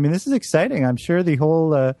things, I mean, this is exciting. I'm sure the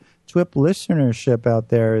whole TWIP listenership out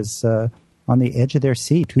there is on the edge of their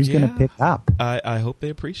seat. Who's going to pick up? I hope they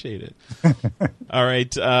appreciate it. All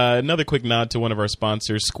right. Another quick nod to one of our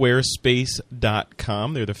sponsors,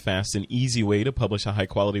 Squarespace.com. They're the fast and easy way to publish a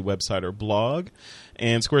high-quality website or blog.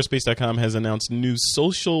 And Squarespace.com has announced new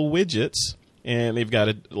social widgets. And they've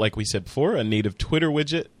got, like we said before, a native Twitter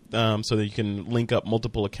widget so that you can link up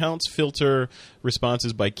multiple accounts, filter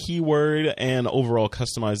responses by keyword, and overall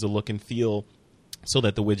customize the look and feel so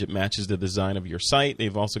that the widget matches the design of your site.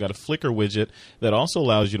 They've also got a Flickr widget that also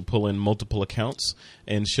allows you to pull in multiple accounts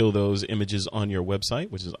and show those images on your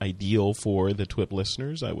website, which is ideal for the TWIP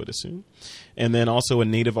listeners, I would assume. And then also a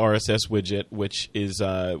native RSS widget, which is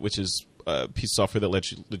a piece of software that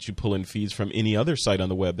lets you pull in feeds from any other site on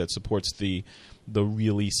the web that supports the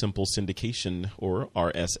really simple syndication or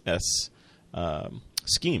RSS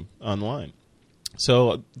scheme online.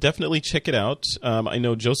 So definitely check it out. I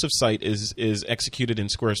know Joseph's site is executed in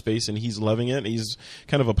Squarespace, and he's loving it. He's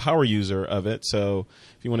kind of a power user of it. So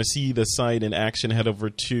if you want to see the site in action, head over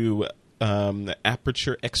to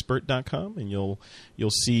apertureexpert.com, and you'll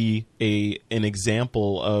see an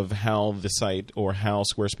example of how the site or how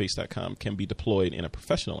Squarespace.com can be deployed in a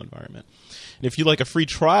professional environment. And if you'd like a free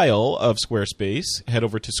trial of Squarespace, head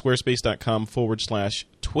over to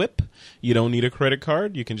squarespace.com/TWIP. You don't need a credit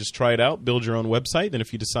card. You can just try it out, build your own website. Then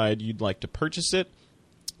if you decide you'd like to purchase it,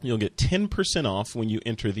 you'll get 10% off when you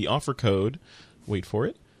enter the offer code, wait for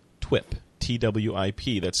it, TWIP,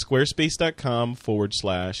 T-W-I-P. That's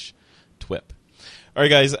squarespace.com/TWIP. All right,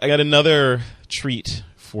 guys, I got another treat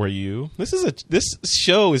for you. This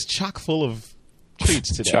show is chock full of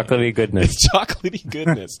treats today. Chocolatey goodness. It's chocolatey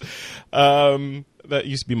goodness. That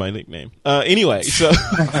used to be my nickname. Anyway, so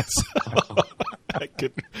I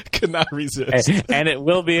could not resist. And it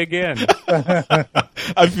will be again.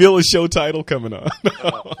 I feel a show title coming on.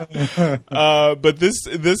 But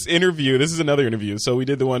this interview, this is another interview. So we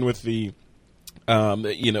did the one with the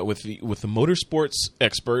with the motorsports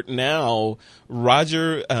expert. Now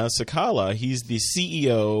Roger Sakala, he's the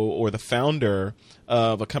CEO or the founder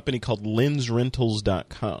of a company called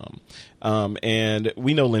LensRentals.com. And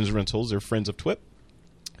we know Lens Rentals, they're friends of TWIP.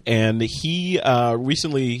 And he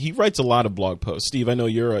recently writes a lot of blog posts. Steve, I know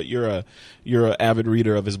you're an avid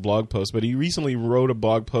reader of his blog posts, but he recently wrote a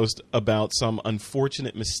blog post about some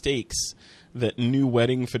unfortunate mistakes that new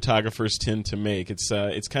wedding photographers tend to make.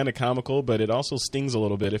 It's kind of comical, but it also stings a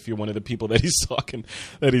little bit if you're one of the people that he's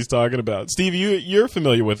talking about. Steve, you're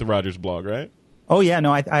familiar with Roger's blog, right? Oh yeah,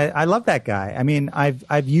 no, I love that guy. I mean,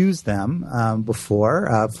 I've used them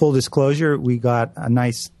before. Full disclosure, we got a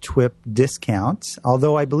nice TWIP discount.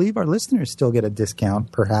 Although I believe our listeners still get a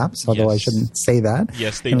discount, perhaps. Although I shouldn't say that.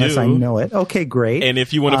 Yes, they unless do. I know it. Okay, great. And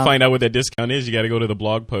if you want to find out what that discount is, you got to go to the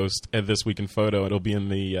blog post at This Week in Photo. It'll be in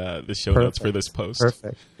the show notes for this post.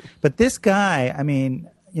 Perfect. But this guy, I mean,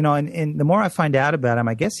 you know, and the more I find out about him,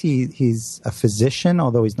 I guess he's a physician,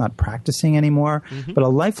 although he's not practicing anymore, but a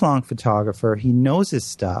lifelong photographer. He knows his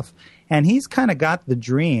stuff, and he's kind of got the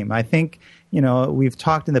dream. I think, you know, we've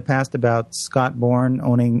talked in the past about Scott Bourne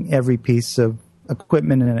owning every piece of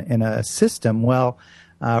equipment in a system. Well,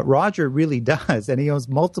 Roger really does, and he owns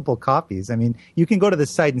multiple copies. I mean, you can go to the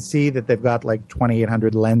site and see that they've got like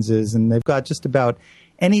 2,800 lenses, and they've got just about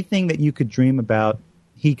anything that you could dream about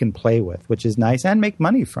he can play with, which is nice, and make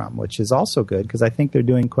money from, which is also good because I think they're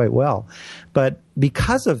doing quite well. But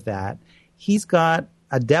because of that, he's got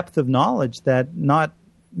a depth of knowledge that not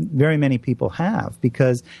very many people have,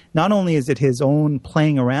 because not only is it his own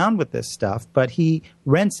playing around with this stuff, but he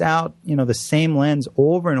rents out, you know, the same lens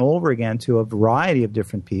over and over again to a variety of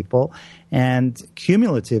different people, and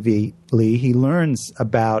cumulatively he learns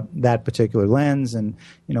about that particular lens and,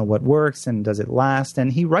 you know, what works and does it last,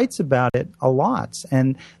 and he writes about it a lot.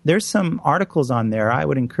 And there's some articles on there. I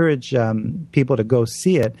would encourage people to go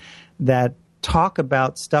see it, that talk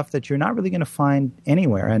about stuff that you're not really going to find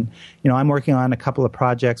anywhere. And, you know, I'm working on a couple of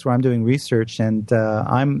projects where I'm doing research, and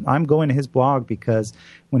I'm going to his blog because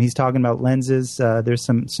when he's talking about lenses, there's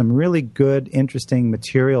some really good, interesting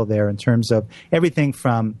material there in terms of everything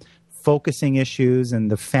from focusing issues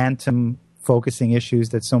and the phantom focusing issues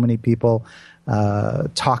that so many people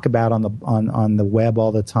talk about on the web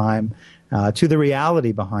all the time, to the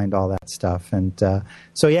reality behind all that stuff. And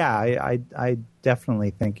so, yeah, I definitely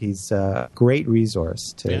think he's a great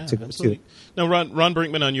resource to go to. Now, Ron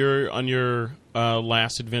Brinkman, on your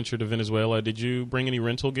last adventure to Venezuela, did you bring any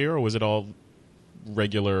rental gear, or was it all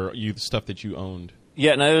regular stuff that you owned?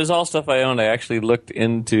 Yeah, no, it was all stuff I owned. I actually looked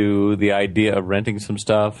into the idea of renting some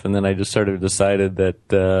stuff, and then I just sort of decided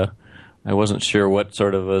that I wasn't sure what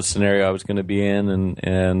sort of a scenario I was going to be in,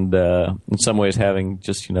 and in some ways having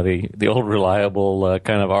just, you know, the old reliable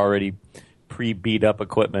kind of already pre-beat up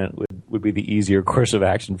equipment would be the easier course of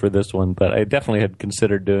action for this one. But I definitely had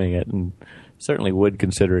considered doing it, and certainly would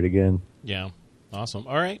consider it again. Yeah. Awesome.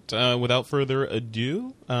 All right. Without further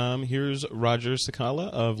ado, here's Roger Cicala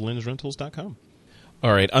of LensRentals.com.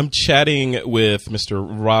 All right. I'm chatting with Mr.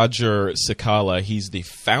 Roger Cicala. He's the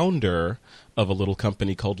founder of a little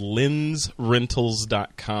company called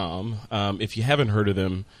LensRentals.com. If you haven't heard of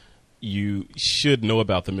them, you should know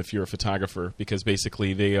about them if you're a photographer, because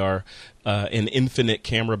basically they are an infinite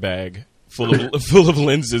camera bag full of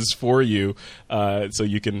lenses for you, so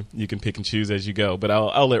you can pick and choose as you go. But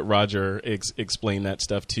I'll let Roger explain that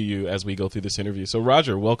stuff to you as we go through this interview. So,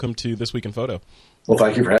 Roger, welcome to This Week in Photo. Well,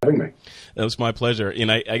 thank you for having me. That was my pleasure.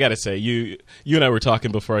 And I got to say, you and I were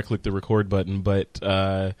talking before I clicked the record button, but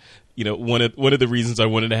you know, one of the reasons I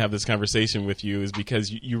wanted to have this conversation with you is because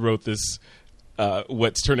you wrote this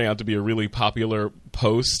what's turning out to be a really popular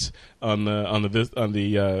post on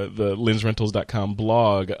the LensRentals.com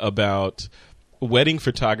blog about wedding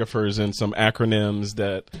photographers and some acronyms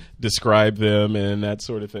that describe them and that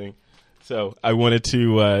sort of thing. So I wanted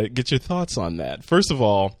to get your thoughts on that. First of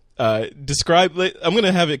all, describe. I'm going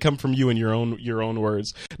to have it come from you in your own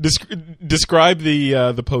words. Describe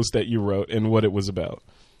the post that you wrote and what it was about.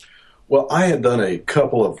 Well, I had done a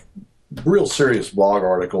couple of real serious blog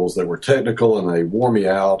articles that were technical, and they wore me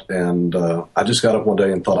out. And I just got up one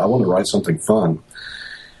day and thought, I want to write something fun.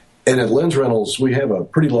 And at Lens Rentals, we have a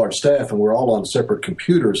pretty large staff, and we're all on separate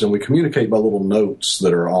computers, and we communicate by little notes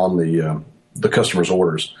that are on the customer's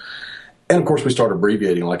orders. And, of course, we start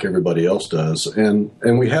abbreviating like everybody else does. And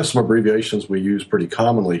we have some abbreviations we use pretty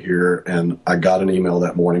commonly here, and I got an email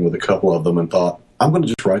that morning with a couple of them and thought, I'm going to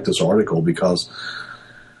just write this article because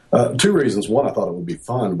two reasons. One, I thought it would be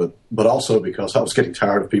fun, but also because I was getting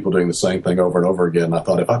tired of people doing the same thing over and over again. I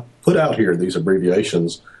thought if I put out here these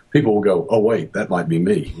abbreviations, people will go, oh, wait, that might be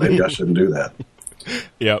me. Maybe I shouldn't do that.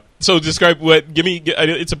 Yeah. So describe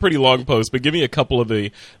it's a pretty long post, but give me a couple of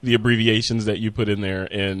the abbreviations that you put in there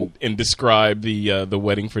and describe the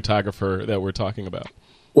wedding photographer that we're talking about.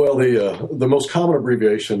 Well, the most common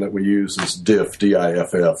abbreviation that we use is DIFF,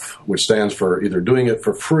 D-I-F-F, which stands for either doing it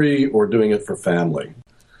for free or doing it for family.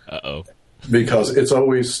 Uh-oh. Because it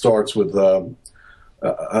always starts with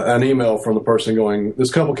an email from the person going,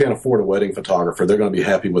 this couple can't afford a wedding photographer. They're going to be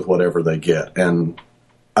happy with whatever they get. And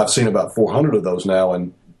I've seen about 400 of those now,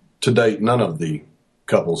 and to date, none of the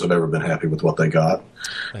couples have ever been happy with what they got.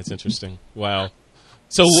 That's interesting. Wow.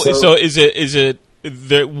 So is it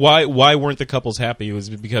why weren't the couples happy? Was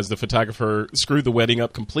it because the photographer screwed the wedding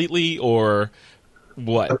up completely, or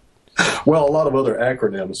what? Well, a lot of other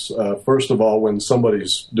acronyms. First of all, when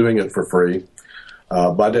somebody's doing it for free,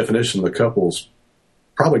 by definition, the couple's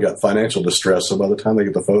probably got financial distress. So by the time they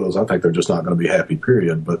get the photos, I think they're just not going to be happy,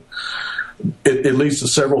 period. But it leads to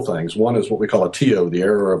several things. One is what we call a TO, the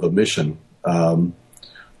error of omission,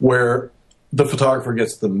 where the photographer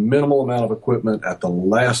gets the minimal amount of equipment at the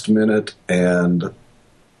last minute and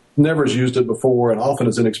never has used it before and often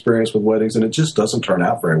is inexperienced with weddings, and it just doesn't turn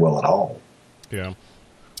out very well at all. Yeah.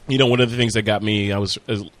 You know, one of the things that got me, I was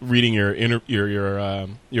reading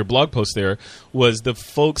your blog post there, was the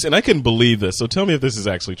folks, and I couldn't believe this, so tell me if this is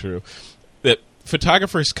actually true, that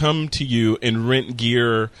photographers come to you and rent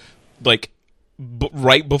gear like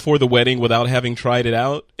right before the wedding without having tried it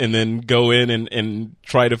out, and then go in and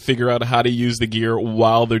try to figure out how to use the gear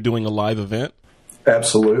while they're doing a live event?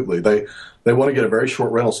 Absolutely. They want to get a very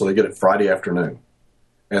short rental, so they get it Friday afternoon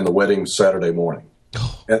and the wedding's Saturday morning.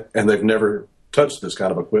 And they've never touched this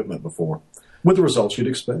kind of equipment before, with the results you'd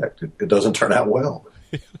expect. It doesn't turn out well.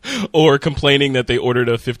 Or complaining that they ordered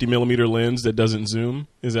a 50-millimeter lens that doesn't zoom.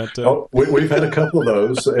 Is that? We've had a couple of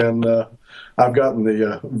those, and I've gotten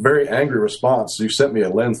the very angry response. You sent me a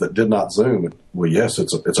lens that did not zoom. Well, yes,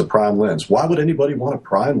 it's a prime lens. Why would anybody want a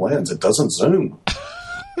prime lens? It doesn't zoom.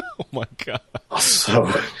 Oh my God! So,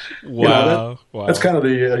 wow. That's kind of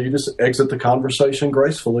you just exit the conversation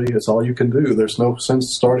gracefully. It's all you can do. There's no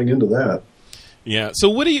sense starting into that. Yeah. So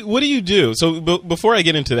what do you do? So before I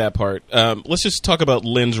get into that part, let's just talk about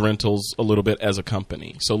Lens Rentals a little bit as a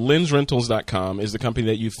company. So lensrentals.com is the company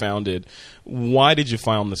that you founded. Why did you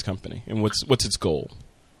found this company, and what's its goal?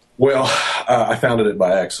 Well, I founded it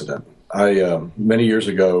by accident. I many years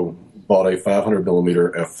ago bought a 500 millimeter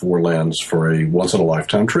f4 lens for a once in a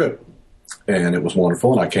lifetime trip, and it was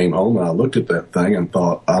wonderful. And I came home and I looked at that thing and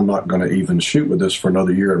thought, I'm not going to even shoot with this for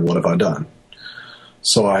another year. And what have I done?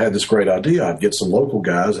 So I had this great idea. I'd get some local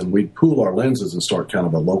guys and we'd pool our lenses and start kind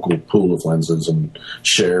of a local pool of lenses and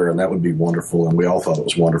share, and that would be wonderful. And we all thought it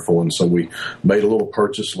was wonderful. And so we made a little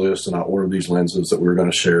purchase list and I ordered these lenses that we were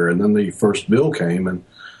going to share. And then the first bill came and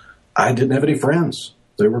I didn't have any friends.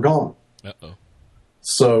 They were gone. Uh-oh.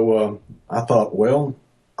 So I thought, well,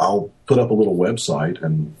 I'll put up a little website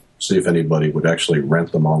and see if anybody would actually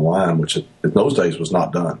rent them online, which in those days was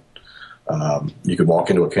not done. You could walk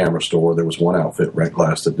into a camera store. There was one outfit, Rent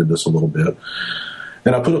Glass, that did this a little bit.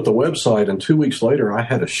 And I put up the website, and 2 weeks later, I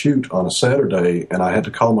had a shoot on a Saturday, and I had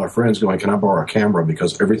to call my friends going, can I borrow a camera?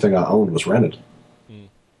 Because everything I owned was rented.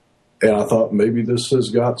 And I thought, maybe this has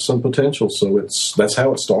got some potential. So that's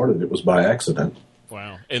how it started. It was by accident.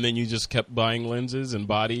 Wow. And then you just kept buying lenses and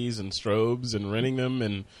bodies and strobes and renting them,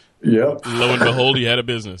 and yep. Lo and behold, you had a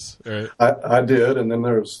business. Right? I did, and then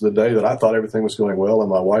there was the day that I thought everything was going well, and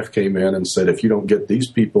my wife came in and said, if you don't get these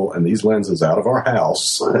people and these lenses out of our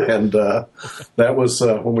house, and that was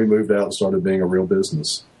when we moved out and started being a real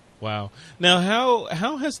business. Wow. Now,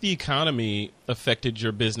 how has the economy affected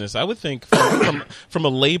your business? I would think from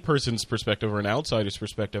a layperson's perspective or an outsider's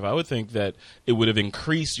perspective, I would think that it would have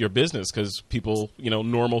increased your business because people,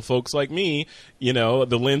 normal folks like me,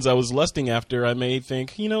 the lens I was lusting after, I may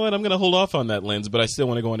think, you know what, I'm going to hold off on that lens, but I still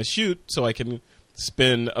want to go on a shoot so I can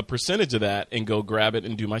spend a percentage of that and go grab it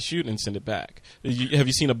and do my shoot and send it back. Have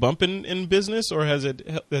you seen a bump in business, or has it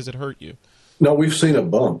hurt you? No, we've seen a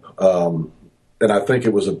bump. And I think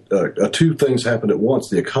it was two things happened at once.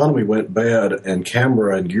 The economy went bad and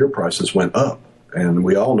camera and gear prices went up. And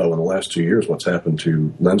we all know in the last 2 years what's happened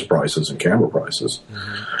to lens prices and camera prices.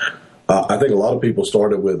 Mm-hmm. I think a lot of people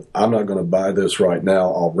started with, I'm not going to buy this right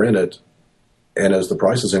now, I'll rent it. And as the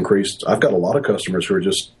prices increased, I've got a lot of customers who are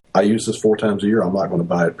just, I use this 4 times a year, I'm not going to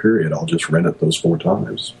buy it, period. I'll just rent it those 4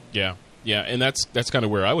 times. Yeah. Yeah, and that's kind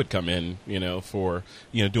of where I would come in, for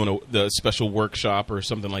doing the special workshop or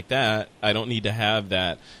something like that. I don't need to have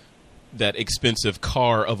that expensive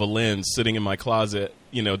car of a lens sitting in my closet,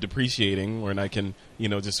 depreciating, when I can,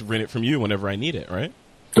 just rent it from you whenever I need it, right?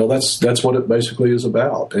 Well, that's what it basically is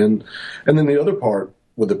about. And then the other part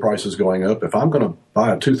with the prices going up, if I'm going to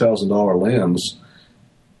buy a $2,000 lens,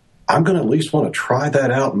 I'm going to at least want to try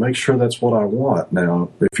that out and make sure that's what I want. Now,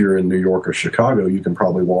 if you're in New York or Chicago, you can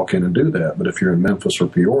probably walk in and do that. But if you're in Memphis or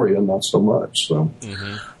Peoria, not so much. So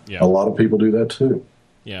A lot of people do that too.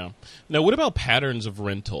 Yeah. Now, what about patterns of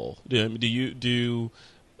rental? Do you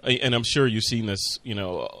and I'm sure you've seen this,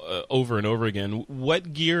 over and over again.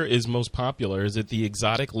 What gear is most popular? Is it the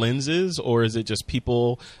exotic lenses, or is it just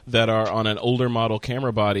people that are on an older model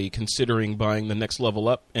camera body considering buying the next level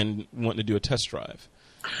up and wanting to do a test drive?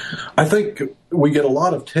 I think we get a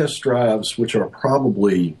lot of test drives, which are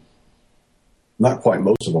probably not quite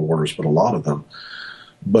most of the orders, but a lot of them.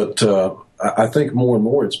 But I think more and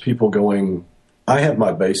more it's people going, I have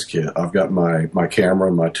my base kit. I've got my camera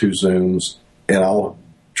and my 2 zooms, and I'll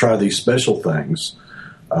try these special things,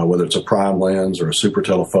 whether it's a prime lens or a super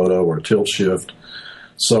telephoto or a tilt shift.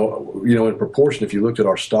 So, in proportion, if you looked at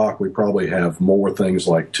our stock, we probably have more things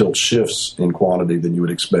like tilt shifts in quantity than you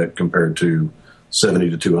would expect compared to 70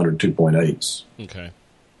 to 200 2.8s. Okay.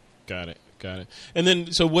 Got it. And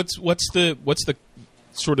then, so what's the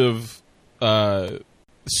sort of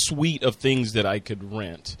suite of things that I could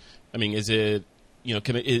rent? I mean, is it,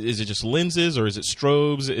 is it just lenses, or is it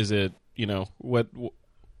strobes? Is it, what?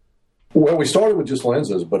 Well, we started with just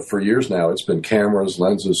lenses, but for years now it's been cameras,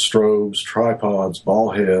 lenses, strobes, tripods,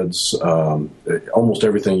 ball heads, almost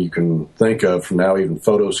everything you can think of, from now even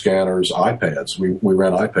photo scanners, iPads. We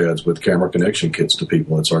rent iPads with camera connection kits to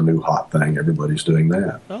people. It's our new hot thing. Everybody's doing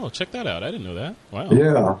that. Oh, check that out. I didn't know that. Wow.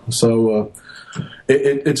 Yeah. So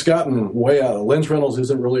it's gotten way out. Lens rentals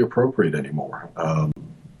isn't really appropriate anymore.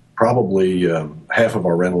 Probably half of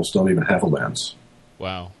our rentals don't even have a lens.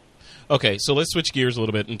 Wow. Okay, so let's switch gears a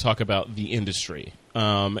little bit and talk about the industry.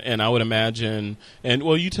 And I would imagine,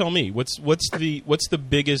 you tell me, what's the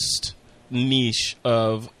biggest niche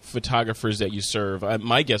of photographers that you serve?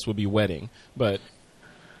 My guess would be wedding, but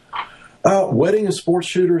wedding and sports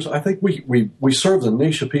shooters. I think we serve the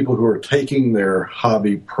niche of people who are taking their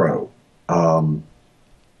hobby pro.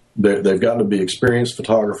 They've gotten to be experienced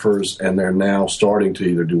photographers, and they're now starting to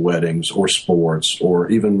either do weddings or sports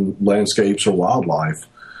or even landscapes or wildlife.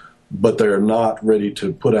 But they're not ready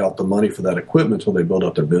to put out the money for that equipment until they build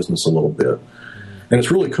up their business a little bit. And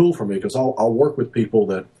it's really cool for me because I'll work with people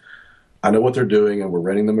that I know what they're doing, and we're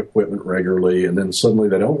renting them equipment regularly, and then suddenly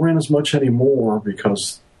they don't rent as much anymore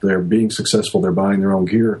because they're being successful, they're buying their own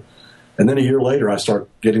gear. And then a year later, I start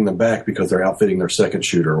getting them back because they're outfitting their second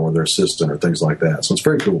shooter or their assistant or things like that. So it's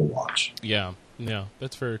very cool to watch. Yeah,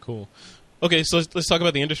 that's very cool. Okay, so let's talk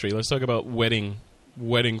about the industry. Let's talk about wedding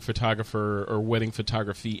photographer or wedding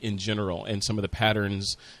photography in general, and some of the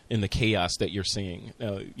patterns in the chaos that you're seeing.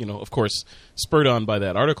 Of course, spurred on by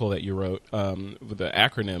that article that you wrote with the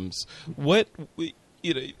acronyms. What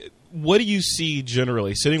do you see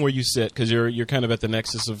generally, sitting where you sit, because you're kind of at the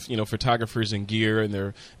nexus of photographers and gear,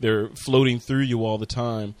 and they're floating through you all the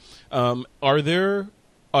time.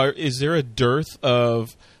 Is there a dearth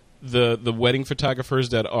of the wedding photographers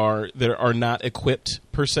that are not equipped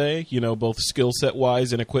per se, both skill set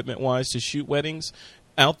wise and equipment wise, to shoot weddings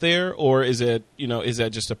out there, or is that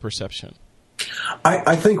just a perception?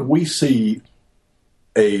 I think we see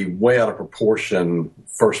a way out of proportion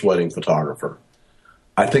first wedding photographer.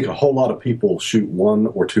 I think a whole lot of people shoot 1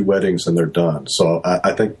 or 2 weddings and they're done. So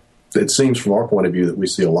I think it seems from our point of view that we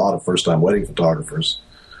see a lot of first time wedding photographers,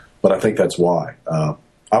 but I think that's why.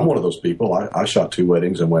 I'm one of those people. I shot 2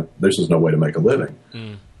 weddings and went, this is no way to make a living.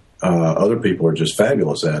 Other people are just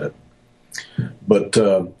fabulous at it. But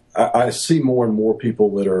I see more and more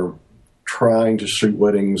people that are trying to shoot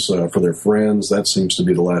weddings for their friends. That seems to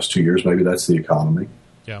be the last 2 years. Maybe that's the economy.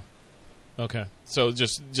 Yeah. Okay. So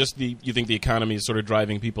you think the economy is sort of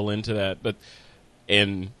driving people into that, but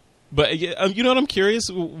I'm curious.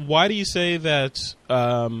 Why do you say that?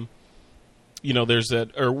 There's that,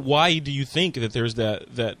 or why do you think that there's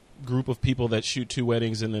that group of people that shoot 2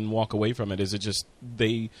 weddings and then walk away from it? Is it just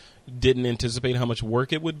they didn't anticipate how much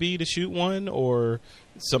work it would be to shoot one, or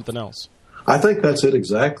something else? I think that's it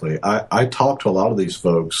exactly. I talk to a lot of these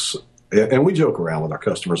folks, and we joke around with our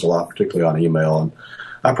customers a lot, particularly on email, and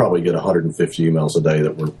I probably get 150 emails a day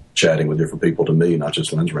that we're chatting with different people to me, not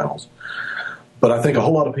just lens rentals. But I think a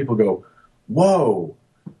whole lot of people go, whoa,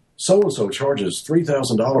 so-and-so charges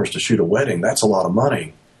 $3,000 to shoot a wedding. That's a lot of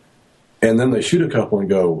money. And then they shoot a couple and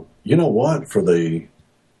go, you know what, for the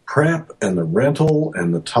prep and the rental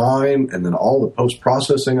and the time and then all the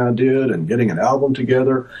post-processing I did and getting an album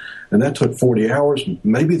together, and that took 40 hours,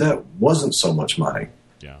 maybe that wasn't so much money.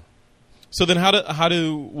 Yeah. So then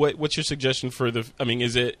what's your suggestion for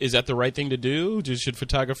is that the right thing to do? Should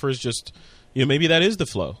photographers just, maybe that is the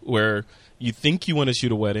flow where you think you want to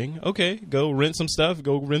shoot a wedding. Okay, go rent some stuff,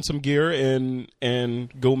 go rent some gear, and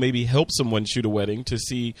go maybe help someone shoot a wedding to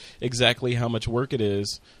see exactly how much work it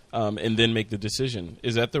is, and then make the decision.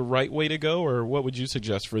 Is that the right way to go, or what would you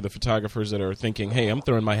suggest for the photographers that are thinking, hey, I'm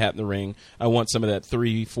throwing my hat in the ring, I want some of that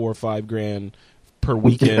 $3, $4, $5 grand per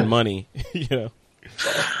weekend money?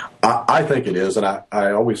 I think it is, and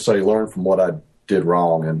I always say learn from what I did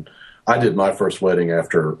wrong. And I did my first wedding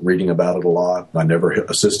after reading about it a lot. I never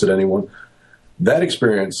assisted anyone. That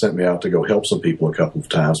experience sent me out to go help some people a couple of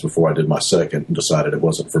times before I did my second and decided it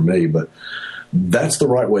wasn't for me. But that's the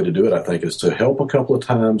right way to do it, I think, is to help a couple of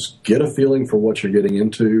times, get a feeling for what you're getting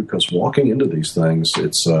into, because walking into these things,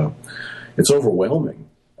 it's overwhelming,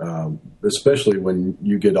 especially when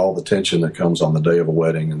you get all the tension that comes on the day of a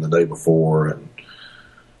wedding and the day before. And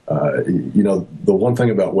the one thing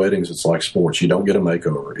about weddings, it's like sports. You don't get a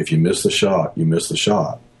makeover. If you miss the shot, you miss the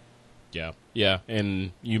shot. Yeah,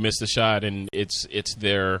 and you miss the shot, and it's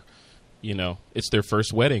their, it's their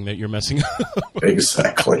first wedding that you're messing up.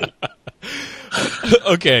 Exactly.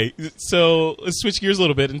 Okay, so let's switch gears a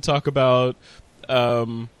little bit and talk about,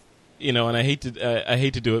 and I hate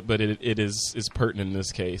to do it, but it is pertinent in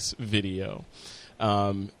this case, video.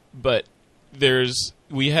 But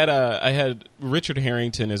I had Richard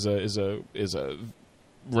Harrington is a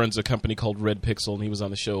runs a company called Red Pixel, and he was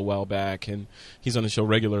on the show a while back, and he's on the show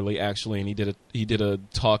regularly actually, and he did a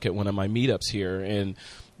talk at one of my meetups here, and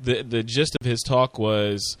the gist of his talk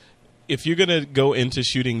was, if you're going to go into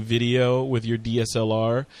shooting video with your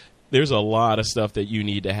DSLR, there's a lot of stuff that you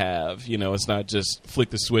need to have. It's not just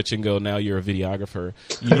flick the switch and go, now you're a videographer.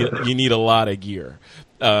 You need a lot of gear.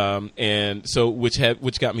 And so which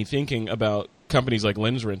got me thinking about companies like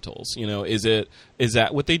lens rentals. Is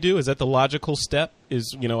that what they do? Is that the logical step?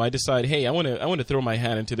 I decide, hey, I want to throw my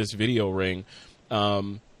hat into this video ring.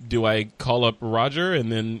 Do I call up Roger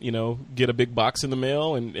and then, get a big box in the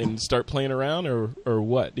mail and start playing around, or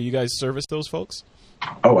what? Do you guys service those folks?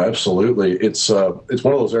 Oh, absolutely. It's one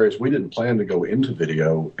of those areas we didn't plan to go into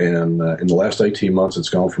video, and in the last 18 months, it's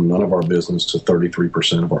gone from none of our business to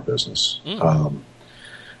 33% of our business. And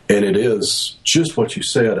it is just what you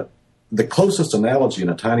said. The closest analogy in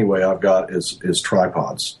a tiny way I've got is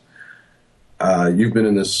tripods. You've been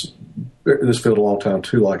in this field a long time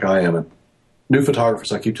too, like I am. And new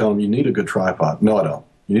photographers, I keep telling them, you need a good tripod. No, I don't.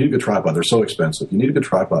 You need a good tripod. They're so expensive. You need a good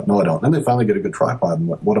tripod. No, I don't. Then they finally get a good tripod, and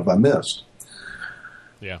what have I missed?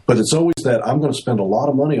 Yeah. But it's always that I'm going to spend a lot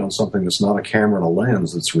of money on something that's not a camera and a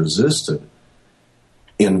lens that's resisted.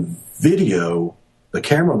 In video, the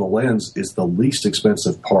camera and the lens is the least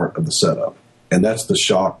expensive part of the setup. And that's the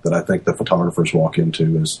shock that I think the photographers walk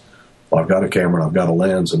into is, well, I've got a camera, I've got a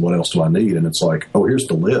lens, and what else do I need? And it's like, oh, here's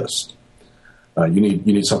the list. You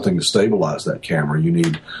need something to stabilize that camera. You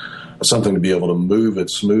need something to be able to move it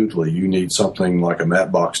smoothly. You need something like a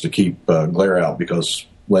matte box to keep glare out, because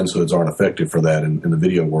lens hoods aren't effective for that in the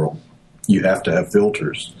video world. You have to have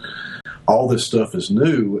filters. All this stuff is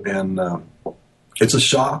new, and it's a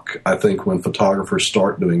shock, I think, when photographers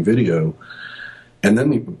start doing video. And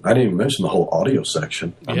then I didn't even mention the whole audio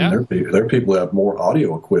section. I mean, there are people who have more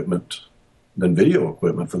audio equipment than video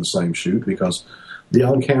equipment for the same shoot, because the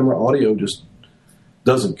on-camera audio just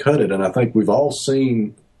doesn't cut it. And I think we've all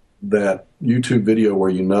seen that YouTube video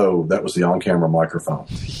where that was the on-camera microphone.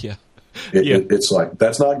 Yeah. It's like,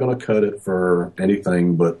 that's not going to cut it for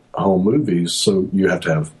anything but home movies. So you have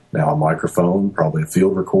to have now a microphone, probably a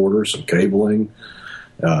field recorder, some cabling.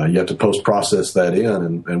 You have to post-process that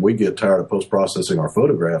in, and we get tired of post-processing our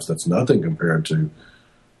photographs. That's nothing compared to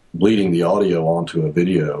bleeding the audio onto a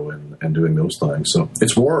video and doing those things. So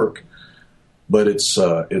it's work, but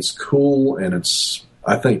it's cool, and it's,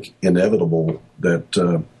 I think, inevitable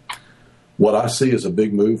that what I see is a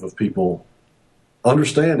big move of people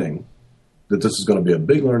understanding that this is going to be a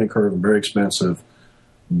big learning curve and very expensive,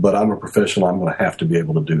 but I'm a professional. I'm going to have to be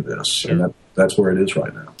able to do this. Sure. And that's where it is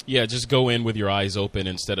right now. Yeah, just go in with your eyes open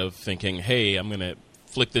instead of thinking, hey, I'm going to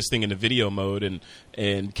flick this thing into video mode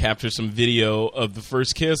and capture some video of the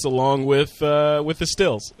first kiss along with the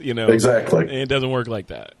stills. Exactly. And it doesn't work like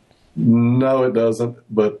that. No, it doesn't.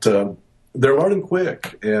 But they're learning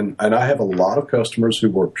quick. And I have a lot of customers who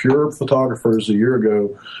were pure photographers a year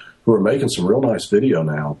ago who are making some real nice video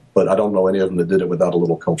now, but I don't know any of them that did it without a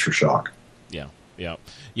little culture shock.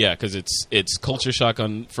 Yeah, because it's culture shock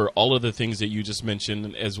for all of the things that you just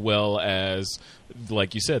mentioned, as well as,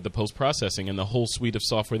 like you said, the post-processing and the whole suite of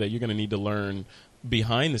software that you're going to need to learn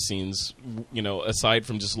behind the scenes, aside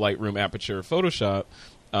from just Lightroom, Aperture, Photoshop.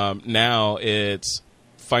 Now it's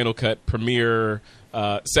Final Cut, Premiere,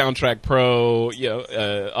 Soundtrack Pro,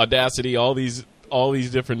 Audacity, all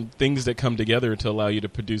these different things that come together to allow you to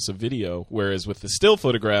produce a video. Whereas with the still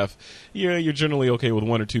photograph, you're generally okay with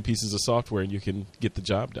one or two pieces of software and you can get the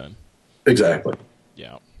job done. Exactly.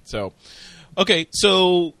 Yeah. So, okay.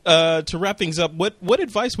 So to wrap things up, what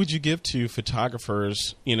advice would you give to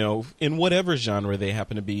photographers, in whatever genre they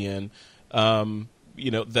happen to be in,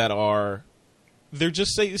 that are they're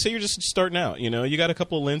just say you're just starting out. You got a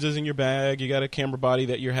couple of lenses in your bag, you got a camera body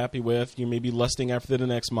that you're happy with, you may be lusting after the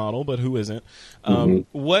next model, but who isn't?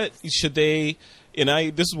 What should they? And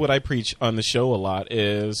this is what I preach on the show a lot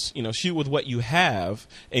is, shoot with what you have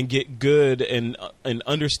and get good and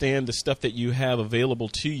understand the stuff that you have available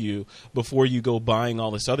to you before you go buying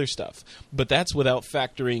all this other stuff. But that's without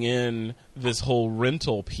factoring in this whole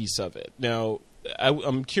rental piece of it. Now,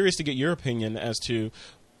 I'm curious to get your opinion as to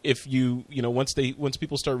if once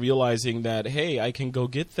people start realizing that, hey, I can go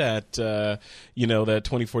get that that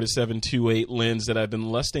 24-7 2.8 lens that I've been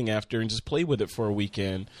lusting after and just play with it for a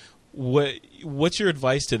weekend. What's your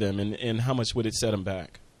advice to them, and how much would it set them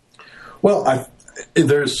back? Well,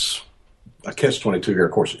 there's a catch-22 here.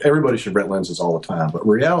 Of course, everybody should rent lenses all the time, but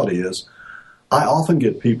reality is, I often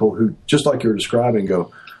get people who, just like you're describing,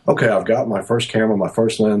 go, okay, I've got my first camera, my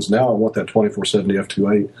first lens, now I want that 24-70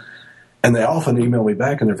 f2.8, and they often email me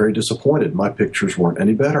back, and they're very disappointed. My pictures weren't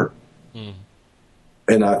any better.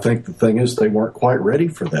 And I think the thing is they weren't quite ready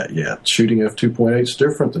for that yet. Shooting f2.8 is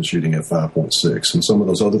different than shooting f5.6 and some of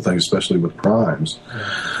those other things, especially with primes.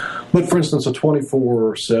 But for instance, a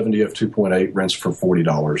 24-70 f2.8 rents for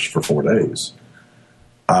 $40 for 4 days.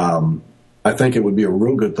 I think it would be a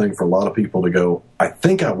real good thing for a lot of people to go, I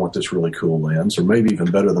think I want this really cool lens, or maybe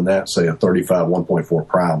even better than that, say a 35 1.4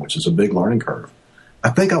 prime, which is a big learning curve. I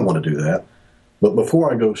think I want to do that. But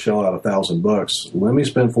before I go shell out $1,000, let me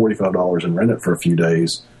spend $45 and rent it for a few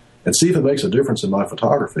days and see if it makes a difference in my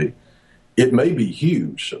photography. It may be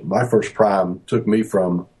huge. My first prime took me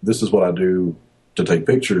from this is what I do to take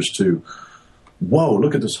pictures to, whoa,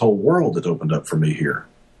 look at this whole world that opened up for me here.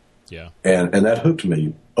 Yeah. And that hooked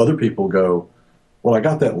me. Other people go, well, I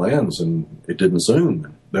got that lens and it didn't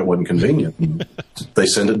zoom. That wasn't convenient. And they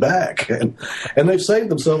send it back. And they've saved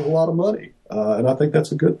themselves a lot of money. And I think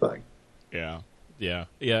that's a good thing. Yeah. Yeah.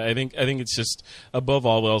 I think it's just above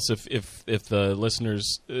all else. If the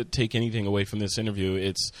listeners take anything away from this interview,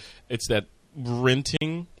 it's that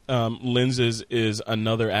renting lenses is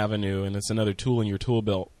another avenue, and it's another tool in your tool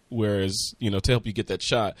belt. Whereas, to help you get that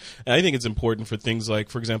shot. And I think it's important for things like,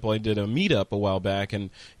 for example, I did a meetup a while back, and,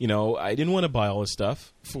 I didn't want to buy all this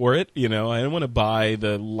stuff for it. I didn't want to buy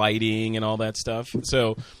the lighting and all that stuff.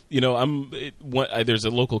 So, there's a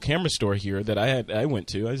local camera store here that I went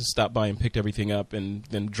to. I just stopped by and picked everything up and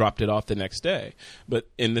then dropped it off the next day. But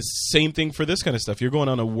in the same thing for this kind of stuff, you're going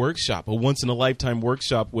on a workshop, a once-in-a-lifetime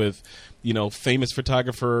workshop with, famous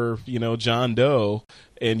photographer, John Doe,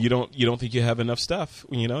 and you don't think you have enough stuff.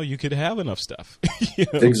 You could have enough stuff.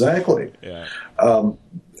 Exactly. Yeah.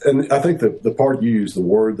 And I think the part you use, the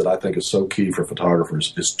word that I think is so key for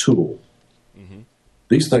photographers is tool. Mm-hmm.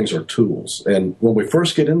 These things are tools. And when we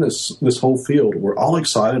first get in this whole field, we're all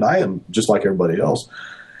excited. I am just like everybody else.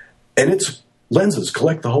 And it's lenses,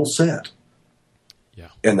 collect the whole set. Yeah.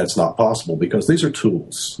 And that's not possible because these are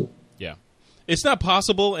tools. Yeah. It's not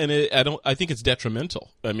possible, and I think it's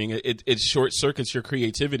detrimental. I mean, it short circuits your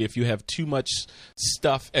creativity. If you have too much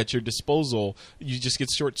stuff at your disposal, you just get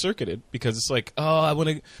short circuited because it's like, oh, I want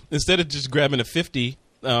to, instead of just grabbing a 50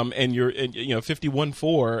 and your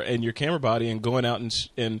 51.4 and your camera body and going out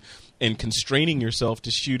and constraining yourself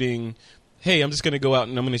to shooting. Hey, I'm just going to go out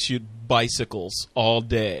and I'm going to shoot bicycles all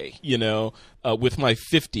day, with my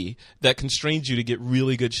 50. That constrains you to get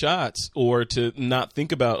really good shots, or to not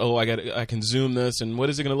think about, I can zoom this, and what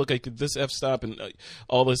is it going to look like at this f-stop, and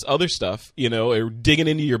all this other stuff, or digging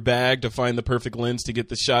into your bag to find the perfect lens to get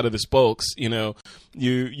the shot of the spokes.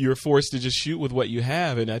 You're forced to just shoot with what you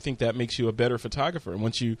have, and I think that makes you a better photographer. And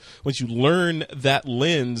once you learn that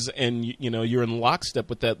lens, and you're in lockstep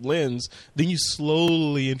with that lens, then you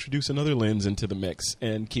slowly introduce another lens into the mix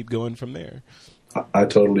and keep going from there. I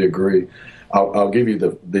totally agree. I'll give you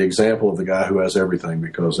the example of the guy who has everything,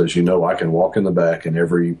 because as you know, I can walk in the back and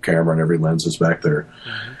every camera and every lens is back there.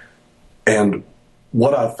 Mm-hmm. And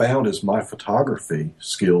what I've found is my photography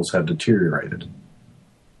skills have deteriorated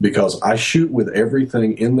because I shoot with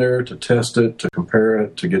everything in there to test it, to compare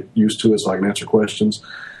it, to get used to it so I can answer questions.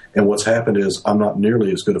 And what's happened is I'm not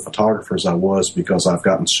nearly as good a photographer as I was because I've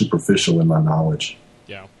gotten superficial in my knowledge.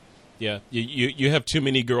 Yeah. Yeah, you have too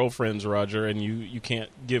many girlfriends, Roger, and you can't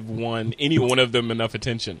give any one of them enough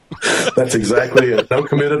attention. That's exactly it. No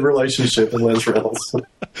committed relationship in lens rentals.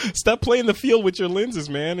 Stop playing the field with your lenses,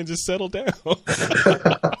 man, and just settle down.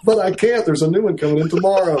 But I can't. There's a new one coming in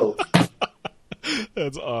tomorrow.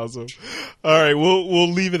 That's awesome. All right,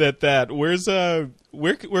 we'll leave it at that. Where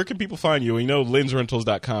can people find you? We know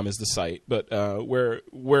lensrentals.com is the site, but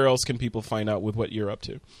where else can people find out with what you're up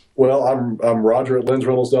to? Well, I'm Roger at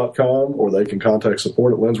lensrentals.com, or they can contact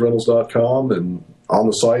support at lensrentals.com. And on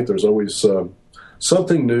the site, there's always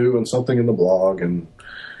something new and something in the blog. And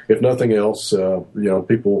if nothing else,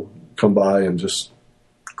 people come by and just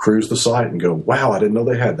cruise the site and go, wow, I didn't know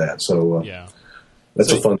they had that. So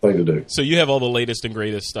that's a fun thing to do. So you have all the latest and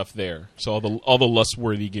greatest stuff there. So all the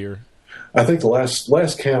lust-worthy gear. I think the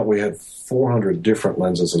last count we had 400 different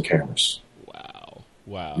lenses and cameras.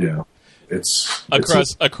 Wow. Yeah. It's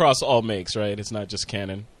across all makes, right? It's not just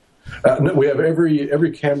Canon. No, we have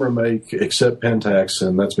every camera make except Pentax,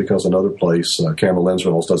 and that's because another place, Camera Lens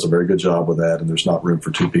Rentals, does a very good job with that, and there's not room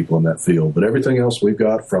for two people in that field. But everything else we've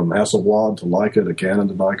got, from Hasselblad to Leica to Canon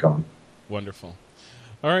to Nikon. Wonderful.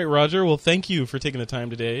 All right, Roger. Well, thank you for taking the time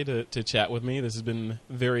today to chat with me. This has been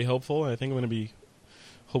very helpful. I think I'm going to be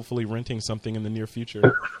hopefully renting something in the near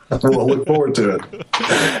future. We'll look forward to it.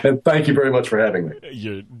 And thank you very much for having me.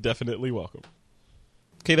 You're definitely welcome.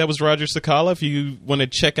 Okay, that was Roger Sakala. If you want to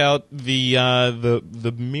check out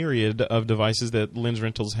the myriad of devices that Lens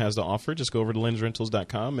Rentals has to offer, just go over to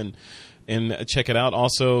lensrentals.com and check it out.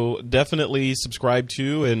 Also, definitely subscribe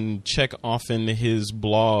to and check often his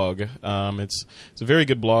blog. It's a very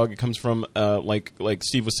good blog. It comes from like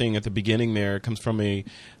Steve was saying at the beginning there. It comes from an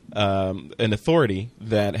authority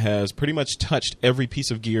that has pretty much touched every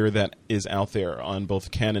piece of gear that is out there on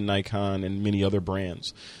both Canon, Nikon, and many other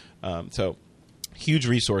brands. So huge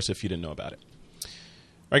resource if you didn't know about it.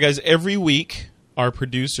 All right, guys, every week our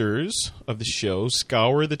producers of the show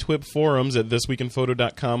scour the TWIP forums at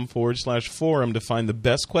thisweekinphoto.com/forum to find the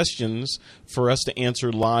best questions for us to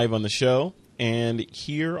answer live on the show. And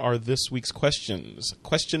here are this week's questions.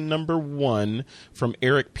 Question number 1 from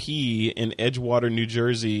Eric P. in Edgewater, New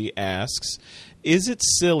Jersey asks, is it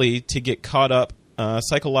silly to get caught up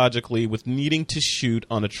psychologically with needing to shoot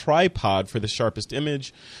on a tripod for the sharpest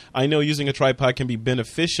image? I know using a tripod can be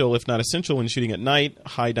beneficial, if not essential, when shooting at night,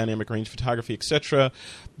 high dynamic range photography, etc.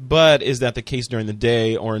 But is that the case during the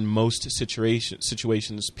day or in most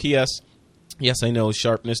situations? P.S. Yes, I know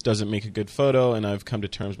sharpness doesn't make a good photo, and I've come to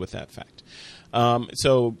terms with that fact.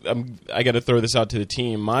 So I got to throw this out to the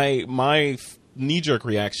team. My knee-jerk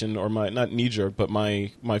reaction, or not knee-jerk, but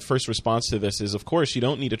my first response to this is, of course, you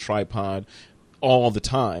don't need a tripod all the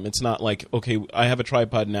time. It's not like, okay, I have a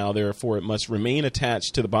tripod now, therefore it must remain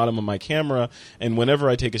attached to the bottom of my camera, and whenever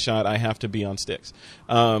I take a shot, I have to be on sticks.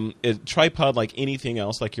 A tripod, like anything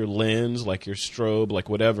else, like your lens, like your strobe, like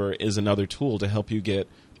whatever, is another tool to help you get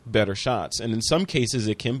better shots. And in some cases,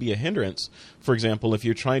 it can be a hindrance. For example, if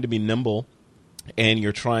you're trying to be nimble and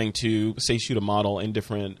you're trying to, say, shoot a model in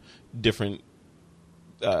different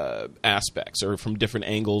aspects or from different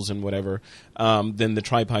angles and whatever, then the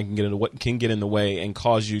tripod can get in the way and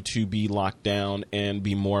cause you to be locked down and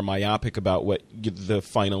be more myopic about what the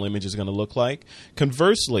final image is going to look like.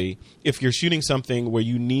 Conversely, if you're shooting something where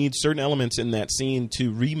you need certain elements in that scene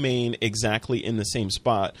to remain exactly in the same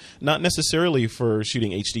spot, not necessarily for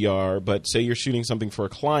shooting HDR, but say you're shooting something for a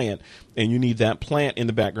client and you need that plant in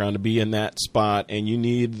the background to be in that spot, and you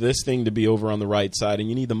need this thing to be over on the right side, and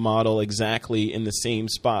you need the model exactly in the same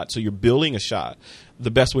spot. So you're building a shot.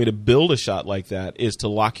 The best way to build a shot like that is to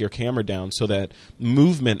lock your camera down so that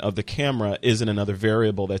movement of the camera isn't another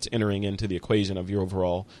variable that's entering into the equation of your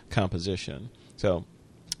overall composition. So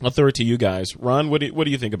I'll throw it to you guys. Ron, what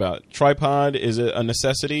do you think about tripod? Is it a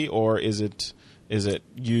necessity, or is it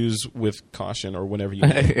use with caution, or whenever you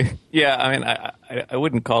need? Yeah, I mean, I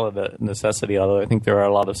wouldn't call it a necessity, although I think there are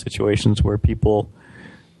a lot of situations where people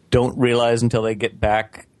don't realize until they get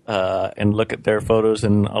back and look at their photos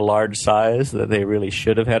in a large size that they really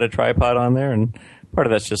should have had a tripod on there. And part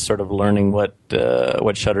of that's just sort of learning what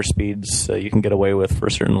shutter speeds you can get away with for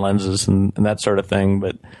certain lenses and that sort of thing.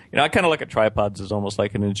 But I kind of look at tripods as almost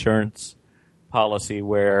like an insurance policy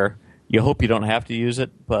where you hope you don't have to use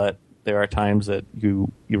it, but there are times that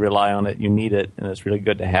you rely on it, you need it, and it's really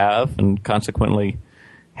good to have. And consequently,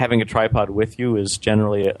 having a tripod with you is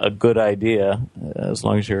generally a good idea as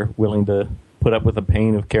long as you're willing to put up with the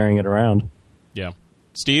pain of carrying it around. Yeah.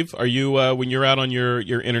 Steve, are you when you're out on your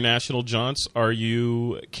international jaunts, are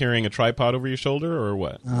you carrying a tripod over your shoulder or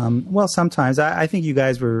what? Well, sometimes. I think you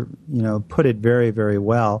guys were, put it very, very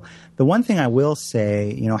well. The one thing I will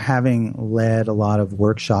say, having led a lot of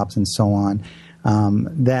workshops and so on,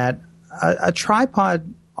 that a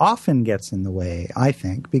tripod often gets in the way, I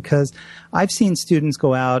think, because I've seen students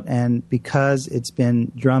go out and because it's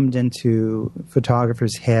been drummed into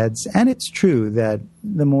photographers' heads, and it's true that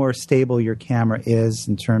the more stable your camera is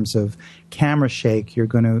in terms of camera shake, you're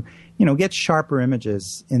going to, get sharper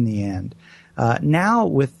images in the end. Now,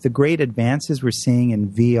 with the great advances we're seeing in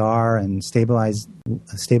VR and stabilized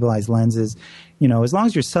lenses, as long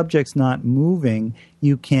as your subject's not moving,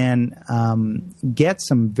 you can get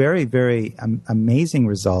some very, very amazing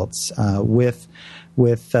results with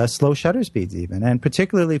slow shutter speeds even. And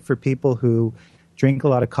particularly for people who drink a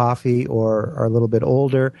lot of coffee or are a little bit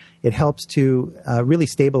older, it helps to really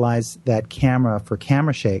stabilize that camera for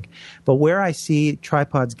camera shake. But where I see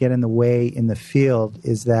tripods get in the way in the field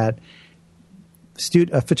is that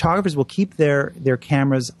photographers will keep their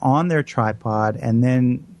cameras on their tripod and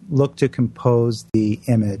then look to compose the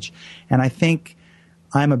image. And I think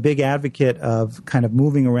I'm a big advocate of kind of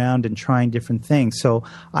moving around and trying different things. So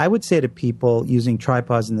I would say to people using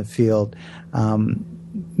tripods in the field,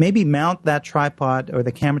 maybe mount that tripod or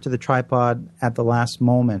the camera to the tripod at the last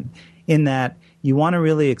moment, in that you want to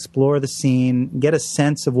really explore the scene, get a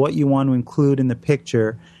sense of what you want to include in the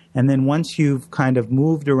picture, and then once you've kind of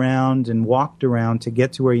moved around and walked around to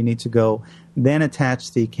get to where you need to go, then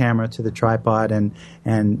attach the camera to the tripod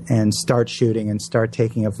and start shooting and start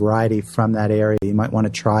taking a variety from that area. You might want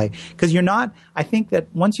to try, because I think that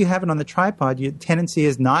once you have it on the tripod, your tendency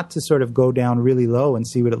is not to sort of go down really low and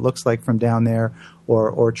see what it looks like from down there,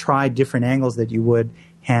 or try different angles that you would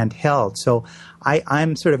handheld. So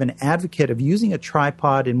I'm sort of an advocate of using a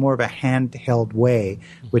tripod in more of a handheld way,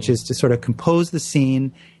 which is to sort of compose the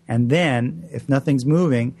scene, and then if nothing's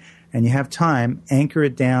moving and you have time, anchor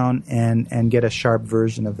it down and get a sharp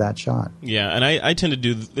version of that shot. Yeah, and I tend to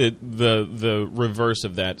do the reverse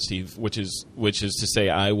of that, Steve, which is to say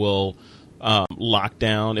I will lock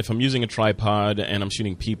down if I'm using a tripod and I'm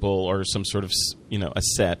shooting people or some sort of a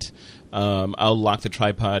set. I'll lock the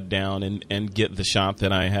tripod down and get the shot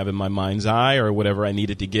that I have in my mind's eye or whatever I need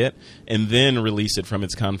it to get, and then release it from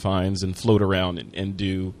its confines and float around and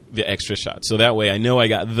do the extra shot. So that way I know I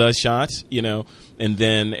got the shot, and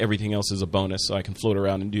then everything else is a bonus, so I can float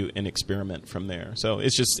around and do an experiment from there. So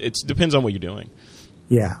it depends on what you're doing.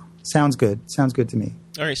 Yeah, sounds good. Sounds good to me.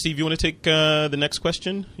 All right, Steve, you want to take the next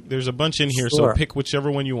question? There's a bunch in here, Sure. So pick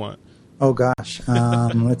whichever one you want. Oh gosh,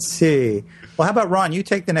 let's see. Well, how about Ron? You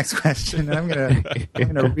take the next question, and I'm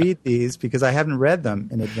gonna read these because I haven't read them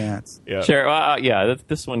in advance. Yeah. Sure.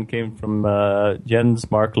 This one came from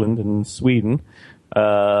Jens Markland in Sweden.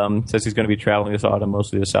 Says he's going to be traveling this autumn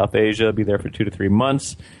mostly to South Asia. Be there for 2 to 3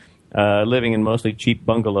 months. Living in mostly cheap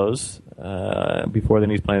bungalows. Before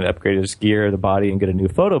then, he's planning to upgrade his gear, the body, and get a new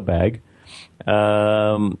photo bag.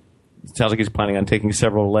 It sounds like he's planning on taking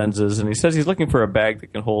several lenses, and he says he's looking for a bag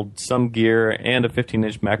that can hold some gear and a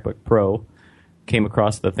 15-inch MacBook Pro. Came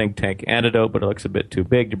across the Think Tank Antidote, but it looks a bit too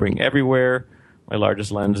big to bring everywhere. My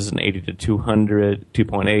largest lens is an 80 to 200,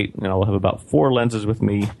 2.8, and I'll have about 4 lenses with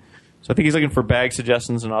me. So I think he's looking for bag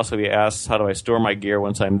suggestions, and also he asks, how do I store my gear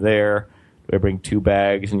once I'm there? Do I bring 2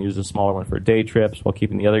 bags and use the smaller one for day trips while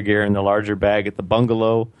keeping the other gear in the larger bag at the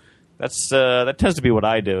bungalow? That tends to be what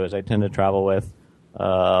I do, is I tend to travel with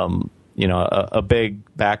a big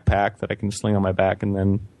backpack that I can sling on my back, and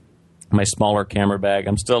then my smaller camera bag.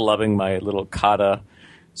 I'm still loving my little Kata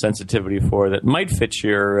sensitivity 4 that might fit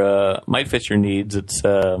your needs. It's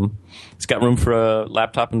got room for a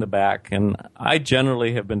laptop in the back, and I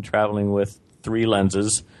generally have been traveling with 3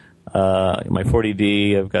 lenses. My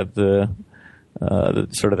 40D, I've got the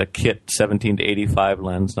sort of the kit 17 to 85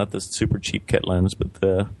 lens, not the super cheap kit lens, but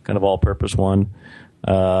the kind of all-purpose one.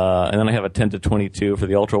 And then I have a 10 to 22 for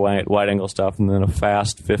the ultra wide angle stuff, and then a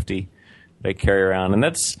fast 50 that I carry around. And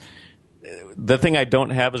that's the thing I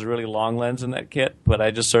don't have is a really long lens in that kit, but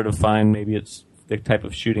I just sort of find maybe it's the type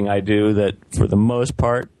of shooting I do that for the most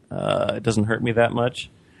part it doesn't hurt me that much.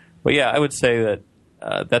 But yeah, I would say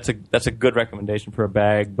that that's a good recommendation for a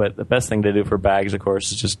bag. But the best thing to do for bags, of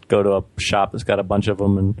course, is just go to a shop that's got a bunch of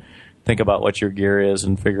them and think about what your gear is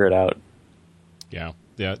and figure it out. Yeah.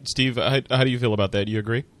 Steve, how do you feel about that? Do you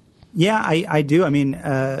agree? Yeah, I do. I mean,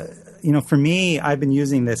 for me, I've been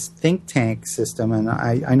using this Think Tank system, and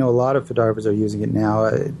I know a lot of photographers are using it now.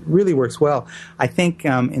 It really works well. I think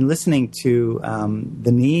in listening to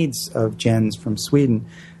the needs of Jens from Sweden,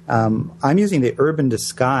 I'm using the Urban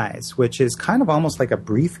Disguise, which is kind of almost like a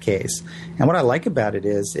briefcase. And what I like about it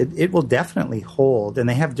is it will definitely hold, and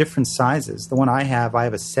they have different sizes. The one I have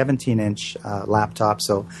a 17-inch laptop,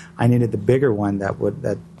 so I needed the bigger one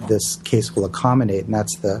that this case will accommodate, and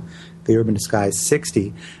that's the Urban Disguise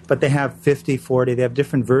 60. But they have 50, 40, they have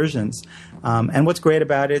different versions. And what's great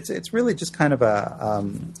about it, it's really just kind of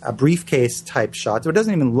a briefcase type shot. So it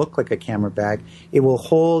doesn't even look like a camera bag. It will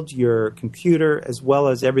hold your computer as well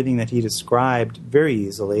as everything that he described very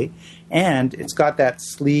easily. And it's got that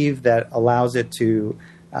sleeve that allows it to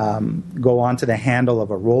go onto the handle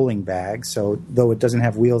of a rolling bag. So though it doesn't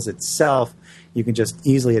have wheels itself, you can just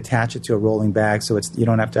easily attach it to a rolling bag, so you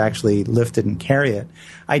don't have to actually lift it and carry it.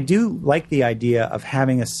 I do like the idea of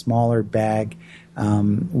having a smaller bag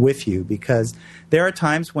with you, because there are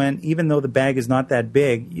times when, even though the bag is not that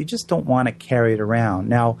big, you just don't want to carry it around.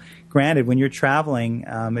 Now, granted, when you're traveling,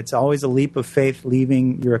 it's always a leap of faith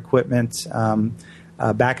leaving your equipment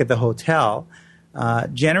back at the hotel.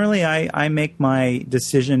 Generally, I make my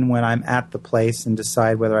decision when I'm at the place and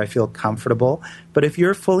decide whether I feel comfortable. But if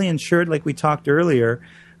you're fully insured, like we talked earlier,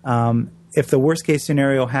 if the worst case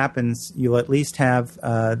scenario happens, you'll at least have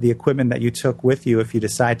the equipment that you took with you if you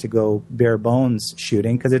decide to go bare bones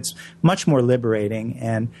shooting, because it's much more liberating.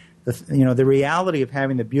 And the reality of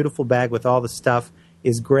having the beautiful bag with all the stuff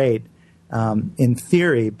is great in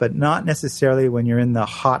theory, but not necessarily when you're in the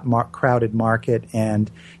hot, crowded market and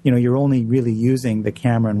you're only really using the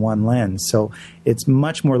camera in one lens. So it's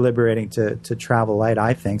much more liberating to travel light,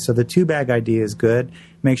 I think. So the 2-bag idea is good.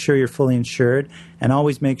 Make sure you're fully insured, and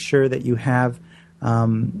always make sure that you have.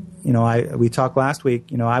 We talked last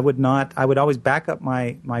week. I would always back up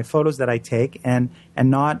my photos that I take and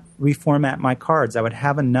not reformat my cards. I would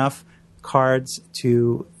have enough cards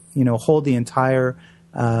to hold the entire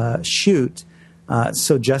shoot.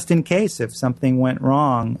 So just in case if something went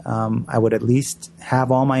wrong, I would at least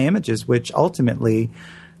have all my images, which ultimately,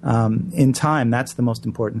 in time, that's the most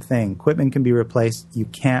important thing. Equipment can be replaced. You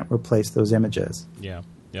can't replace those images. Yeah.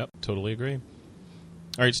 Yep. Totally agree.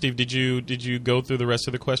 All right, Steve, did you go through the rest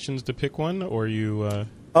of the questions to pick one, or you...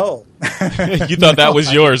 Oh. You thought that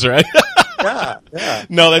was yours, right? Yeah.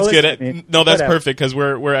 No, that's good. No, that's whatever. perfect, because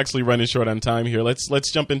we're actually running short on time here. Let's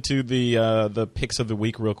jump into the picks of the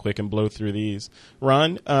week real quick and blow through these.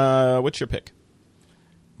 Ron, what's your pick?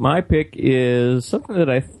 My pick is something that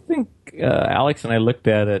I think Alex and I looked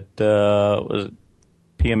at was it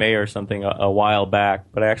PMA or something a while back,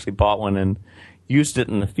 but I actually bought one and used it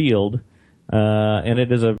in the field. And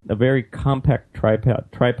it is a very compact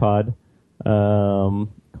tripod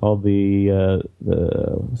called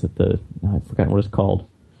I've forgotten what it's called.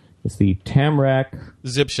 It's the Tamrac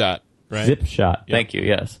Zip Shot, right? Zip Shot. Yep. Thank you.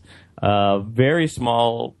 Yes. Very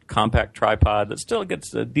small, compact tripod that still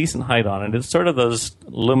gets a decent height on it. It's sort of those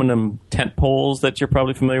aluminum tent poles that you're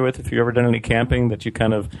probably familiar with if you've ever done any camping, that you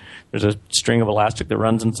there's a string of elastic that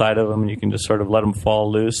runs inside of them, and you can just sort of let them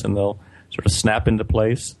fall loose and they'll sort of snap into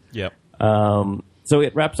place. Yep. So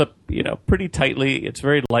it wraps up, pretty tightly. It's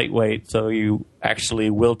very lightweight, so you actually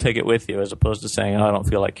will take it with you, as opposed to saying, "Oh, I don't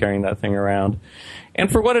feel like carrying that thing around." And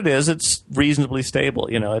for what it is, it's reasonably stable.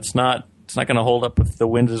 It's not going to hold up if the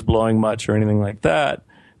wind is blowing much or anything like that.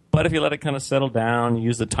 But if you let it kind of settle down,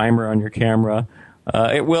 use the timer on your camera,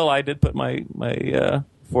 it will. I did put my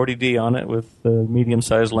 40D on it with the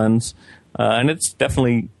medium-sized lens, and it's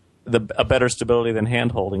definitely a better stability than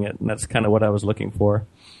hand holding it, and that's kind of what I was looking for.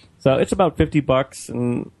 So it's about $50,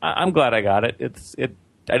 and I'm glad I got it.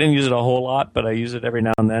 I didn't use it a whole lot, but I use it every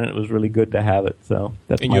now and then. It was really good to have it. So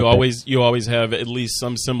that's and my pick. you always have at least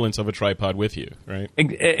some semblance of a tripod with you, right?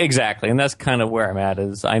 Exactly, and that's kind of where I'm at.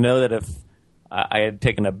 Is I know that if I had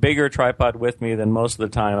taken a bigger tripod with me, then most of the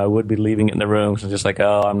time I would be leaving it in the room. So just like,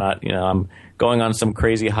 I'm not, I'm going on some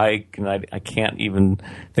crazy hike, and I can't even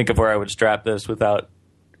think of where I would strap this without,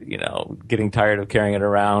 getting tired of carrying it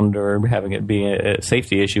around or having it be a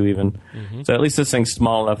safety issue even. Mm-hmm. So at least this thing's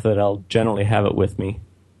small enough that I'll generally have it with me.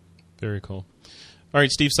 Very cool. All right,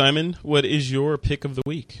 Steve Simon, what is your pick of the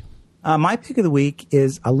week? My pick of the week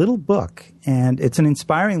is a little book, and it's an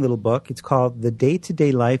inspiring little book. It's called The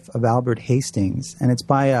Day-to-Day Life of Albert Hastings, and it's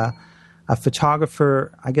by a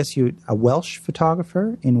photographer, a Welsh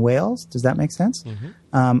photographer in Wales. Does that make sense?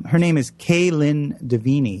 Mm-hmm. Her name is Kaylyn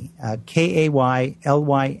Deveny,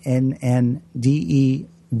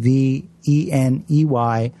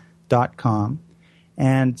 KaylynDeveney.com.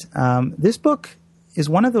 And this book is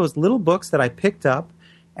one of those little books that I picked up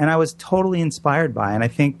and I was totally inspired by. And I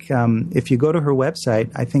think if you go to her website,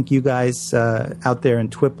 I think you guys out there in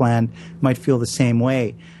Twipland might feel the same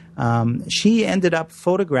way. She ended up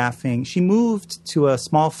photographing. She moved to a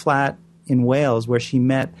small flat in Wales where she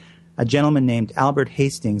met a gentleman named Albert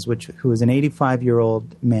Hastings, who was an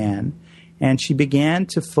 85-year-old man. And she began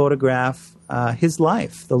to photograph his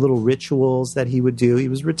life, the little rituals that he would do. He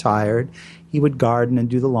was retired. He would garden and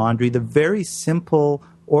do the laundry, the very simple,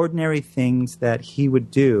 ordinary things that he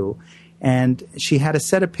would do. And she had a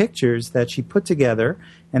set of pictures that she put together,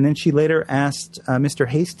 and then she later asked Mr.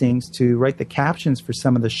 Hastings to write the captions for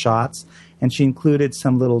some of the shots, and she included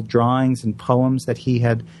some little drawings and poems that he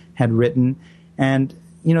had written, and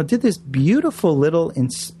did this beautiful little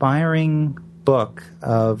inspiring book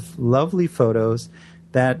of lovely photos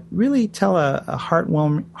that really tell a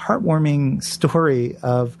heartwarming story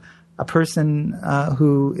of a person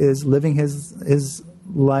who is living his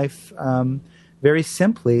life very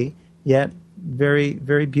simply, yet very,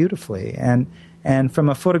 very beautifully. And from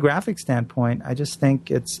a photographic standpoint, I just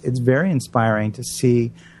think it's very inspiring to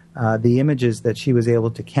see the images that she was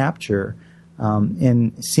able to capture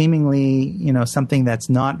in seemingly, something that's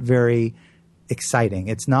not very exciting.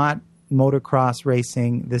 It's not motocross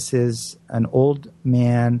racing. This is an old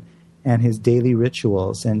man and his daily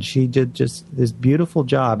rituals, and she did just this beautiful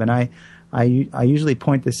job. And I usually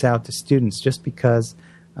point this out to students just because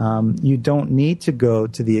you don't need to go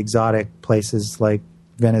to the exotic places like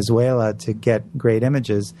Venezuela to get great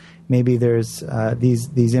images. Maybe there's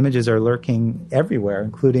these images are lurking everywhere,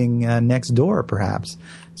 including next door, perhaps.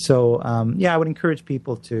 So I would encourage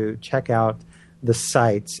people to check out the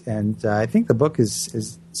sites, and I think the book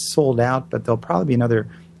is sold out, but there'll probably be another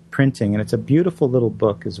printing, and it's a beautiful little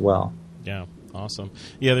book as well. Yeah, awesome.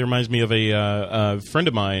 Yeah, that reminds me of a friend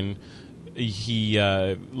of mine. He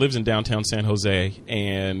lives in downtown San Jose,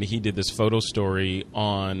 and he did this photo story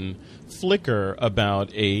on Flickr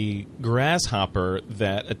about a grasshopper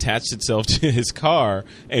that attached itself to his car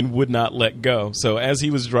and would not let go. So as he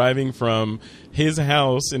was driving from his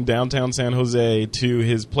house in downtown San Jose to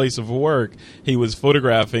his place of work, he was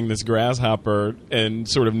photographing this grasshopper and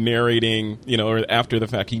sort of narrating, or after the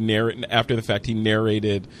fact he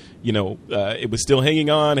narrated, it was still hanging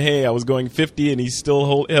on. Hey, I was going 50 and he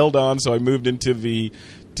still held on, so I moved into the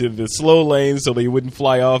slow lane so that he wouldn't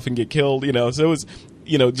fly off and get killed. So it was,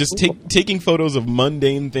 just taking photos of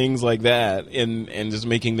mundane things like that and just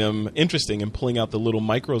making them interesting and pulling out the little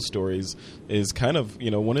micro stories is kind of,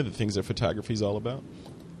 one of the things that photography is all about.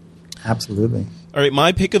 Absolutely. All right,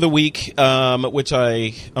 my pick of the week, which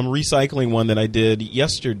I'm recycling one that I did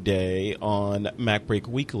yesterday on MacBreak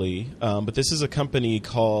Weekly, but this is a company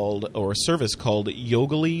or a service called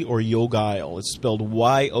Yogile or Yogile. It's spelled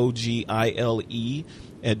Yogile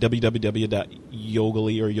at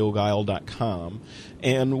www.yogile or yogile.com.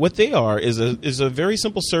 And what they are is a very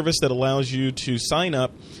simple service that allows you to sign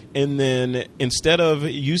up, and then instead of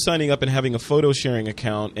you signing up and having a photo sharing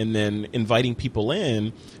account and then inviting people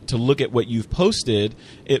in to look at what you've posted,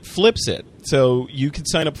 it flips it. So you can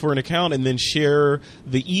sign up for an account and then share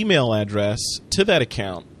the email address to that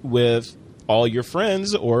account with all your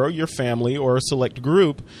friends or your family or a select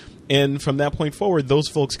group. And from that point forward, those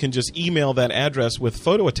folks can just email that address with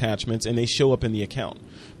photo attachments, and they show up in the account.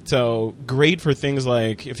 So great for things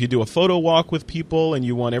like if you do a photo walk with people and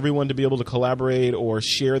you want everyone to be able to collaborate or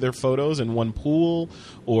share their photos in one pool,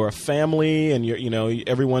 or a family and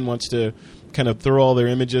everyone wants to kind of throw all their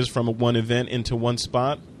images from one event into one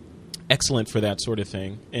spot. Excellent for that sort of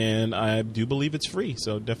thing. And I do believe it's free,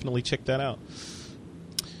 so definitely check that out.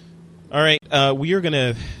 All right, we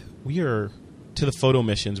are to the photo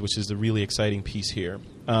missions, which is the really exciting piece here.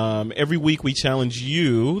 Every week we challenge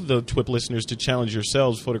you, the TWIP listeners, to challenge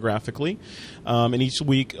yourselves photographically. And each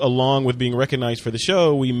week, along with being recognized for the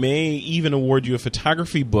show, we may even award you a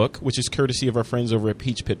photography book, which is courtesy of our friends over at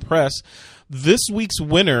Peach Pit Press. This week's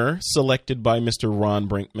winner, selected by Mr. Ron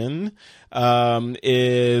Brinkman,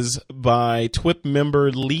 is by TWIP member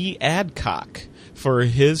Lee Adcock for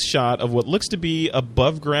his shot of what looks to be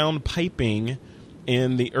above-ground piping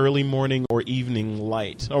in the early morning or evening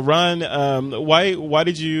light. Oh, Ron, why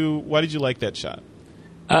did you like that shot?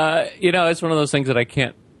 It's one of those things that I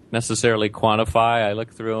can't necessarily quantify. I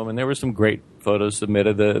looked through them, and there were some great photos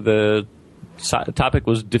submitted. The topic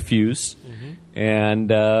was diffuse,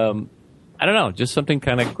 and I don't know, just something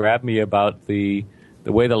kind of grabbed me about the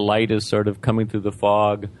way the light is sort of coming through the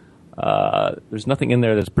fog. There's nothing in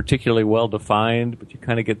there that's particularly well defined, but you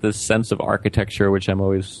kind of get this sense of architecture, which I'm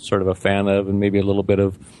always sort of a fan of, and maybe a little bit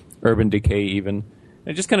of urban decay even.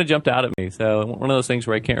 It just kind of jumped out at me. So one of those things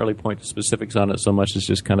where I can't really point to specifics on it so much as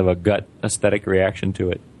just kind of a gut aesthetic reaction to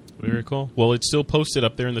it. Very cool. Well, it's still posted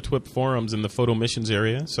up there in the TWIP forums in the photo missions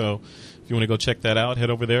area. So if you want to go check that out,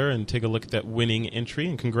 head over there and take a look at that winning entry.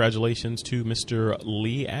 And congratulations to Mr.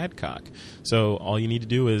 Lee Adcock. So all you need to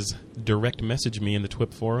do is direct message me in the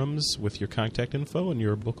TWIP forums with your contact info, and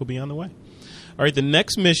your book will be on the way. All right, the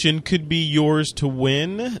next mission could be yours to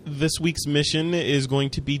win. This week's mission is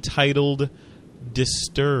going to be titled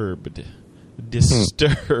Disturbed.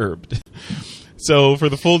 Disturbed. So, for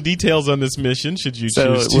the full details on this mission, should you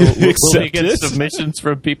choose to accept will we get submissions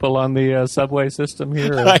from people on the subway system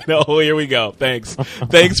here? I know. Here we go. Thanks.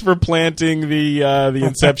 Thanks for planting the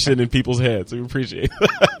inception in people's heads. We appreciate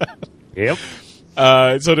it. Yep.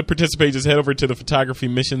 So to participate, just head over to the photography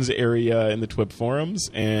missions area in the TWIP forums,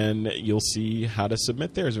 and you'll see how to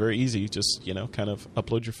submit there. It's very easy. Just, kind of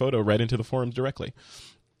upload your photo right into the forums directly.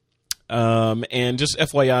 And just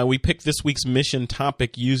FYI, we picked this week's mission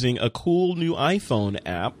topic using a cool new iPhone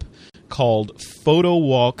app called Photo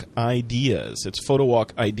Walk Ideas. It's Photo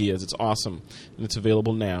Walk Ideas. It's awesome, and it's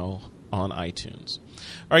available now on iTunes.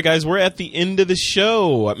 All right, guys, we're at the end of the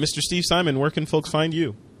show. Mr. Steve Simon, where can folks find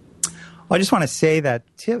you? I just want to say that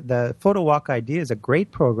the Photo Walk Idea is a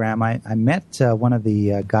great program. I met one of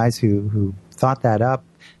the guys who thought that up.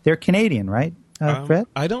 They're Canadian, right, Fred?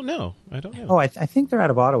 I don't know. Oh, I think they're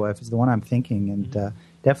out of Ottawa, if it's the one I'm thinking, and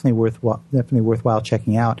definitely worthwhile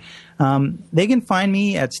checking out. They can find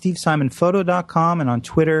me at stevesimonphoto.com and on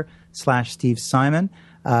Twitter /Steve Simon.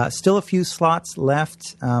 Still a few slots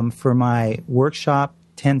left for my workshop,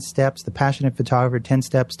 10 Steps, The Passionate Photographer, 10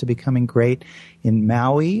 Steps to Becoming Great in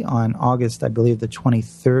Maui on August, I believe, the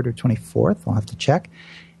 23rd or 24th. I'll have to check.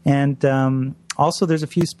 And also there's a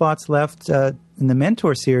few spots left in the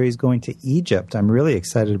Mentor series going to Egypt. I'm really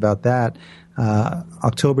excited about that.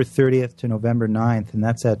 October 30th to November 9th, and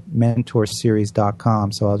that's at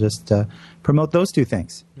mentorseries.com. So I'll just promote those two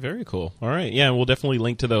things. Very cool. All right. Yeah, we'll definitely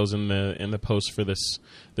link to those in the post for this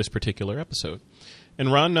particular episode.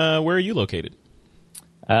 And Ron, where are you located?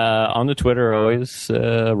 On the Twitter, always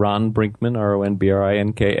Ron Brinkman,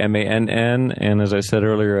 RonBrinkmann. And as I said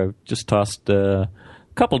earlier, I've just tossed a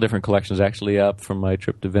couple different collections actually up from my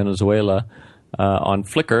trip to Venezuela on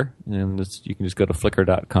Flickr. And you can just go to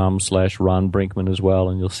flickr.com/Ron Brinkman as well,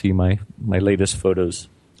 and you'll see my latest photos.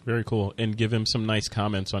 Very cool. And give him some nice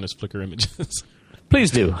comments on his Flickr images. Please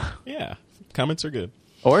do. Yeah, comments are good.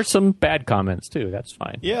 Or some bad comments, too. That's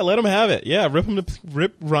fine. Yeah, let him have it. Yeah,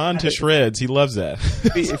 rip Ron to shreds. He loves that.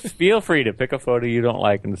 Feel free to pick a photo you don't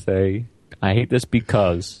like and say, I hate this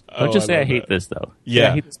because. Don't just say I hate this, though. Yeah.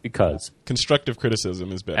 I hate this because. Constructive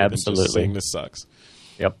criticism is better than just saying this sucks.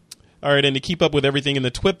 Yep. All right, and to keep up with everything in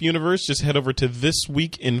the TWIP universe, just head over to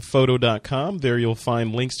thisweekinphoto.com. There you'll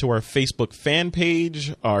find links to our Facebook fan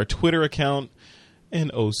page, our Twitter account, and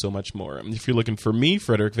so much more. If you're looking for me,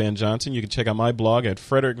 Frederick Van Johnson, you can check out my blog at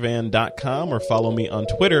frederickvan.com or follow me on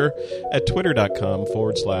Twitter at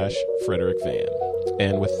twitter.com/Frederick Van.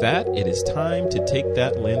 And with that, it is time to take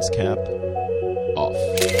that lens cap off.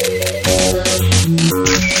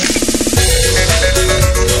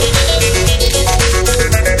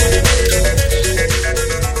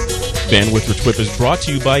 Bandwidth for TWIP is brought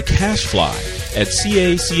to you by CashFly at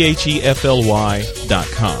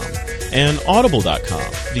CACHEFLY.com. and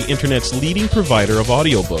Audible.com, the Internet's leading provider of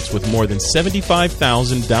audiobooks with more than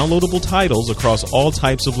 75,000 downloadable titles across all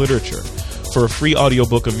types of literature. For a free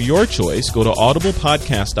audiobook of your choice, go to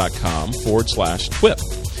audiblepodcast.com/TWIP.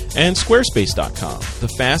 And Squarespace.com, the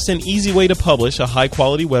fast and easy way to publish a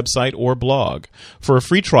high-quality website or blog. For a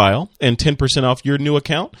free trial and 10% off your new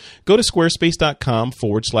account, go to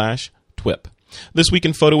squarespace.com/TWIP. This Week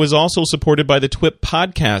in Photo is also supported by the TWIP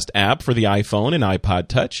podcast app for the iPhone and iPod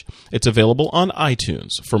Touch. It's available on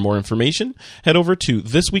iTunes. For more information, head over to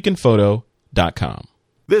thisweekinphoto.com.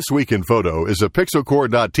 This Week in Photo is a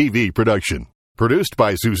Pixelcore.tv production. Produced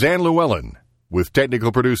by Suzanne Llewellyn, with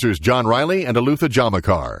technical producers John Riley and Alutha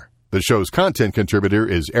Jamakar. The show's content contributor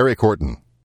is Eric Horton.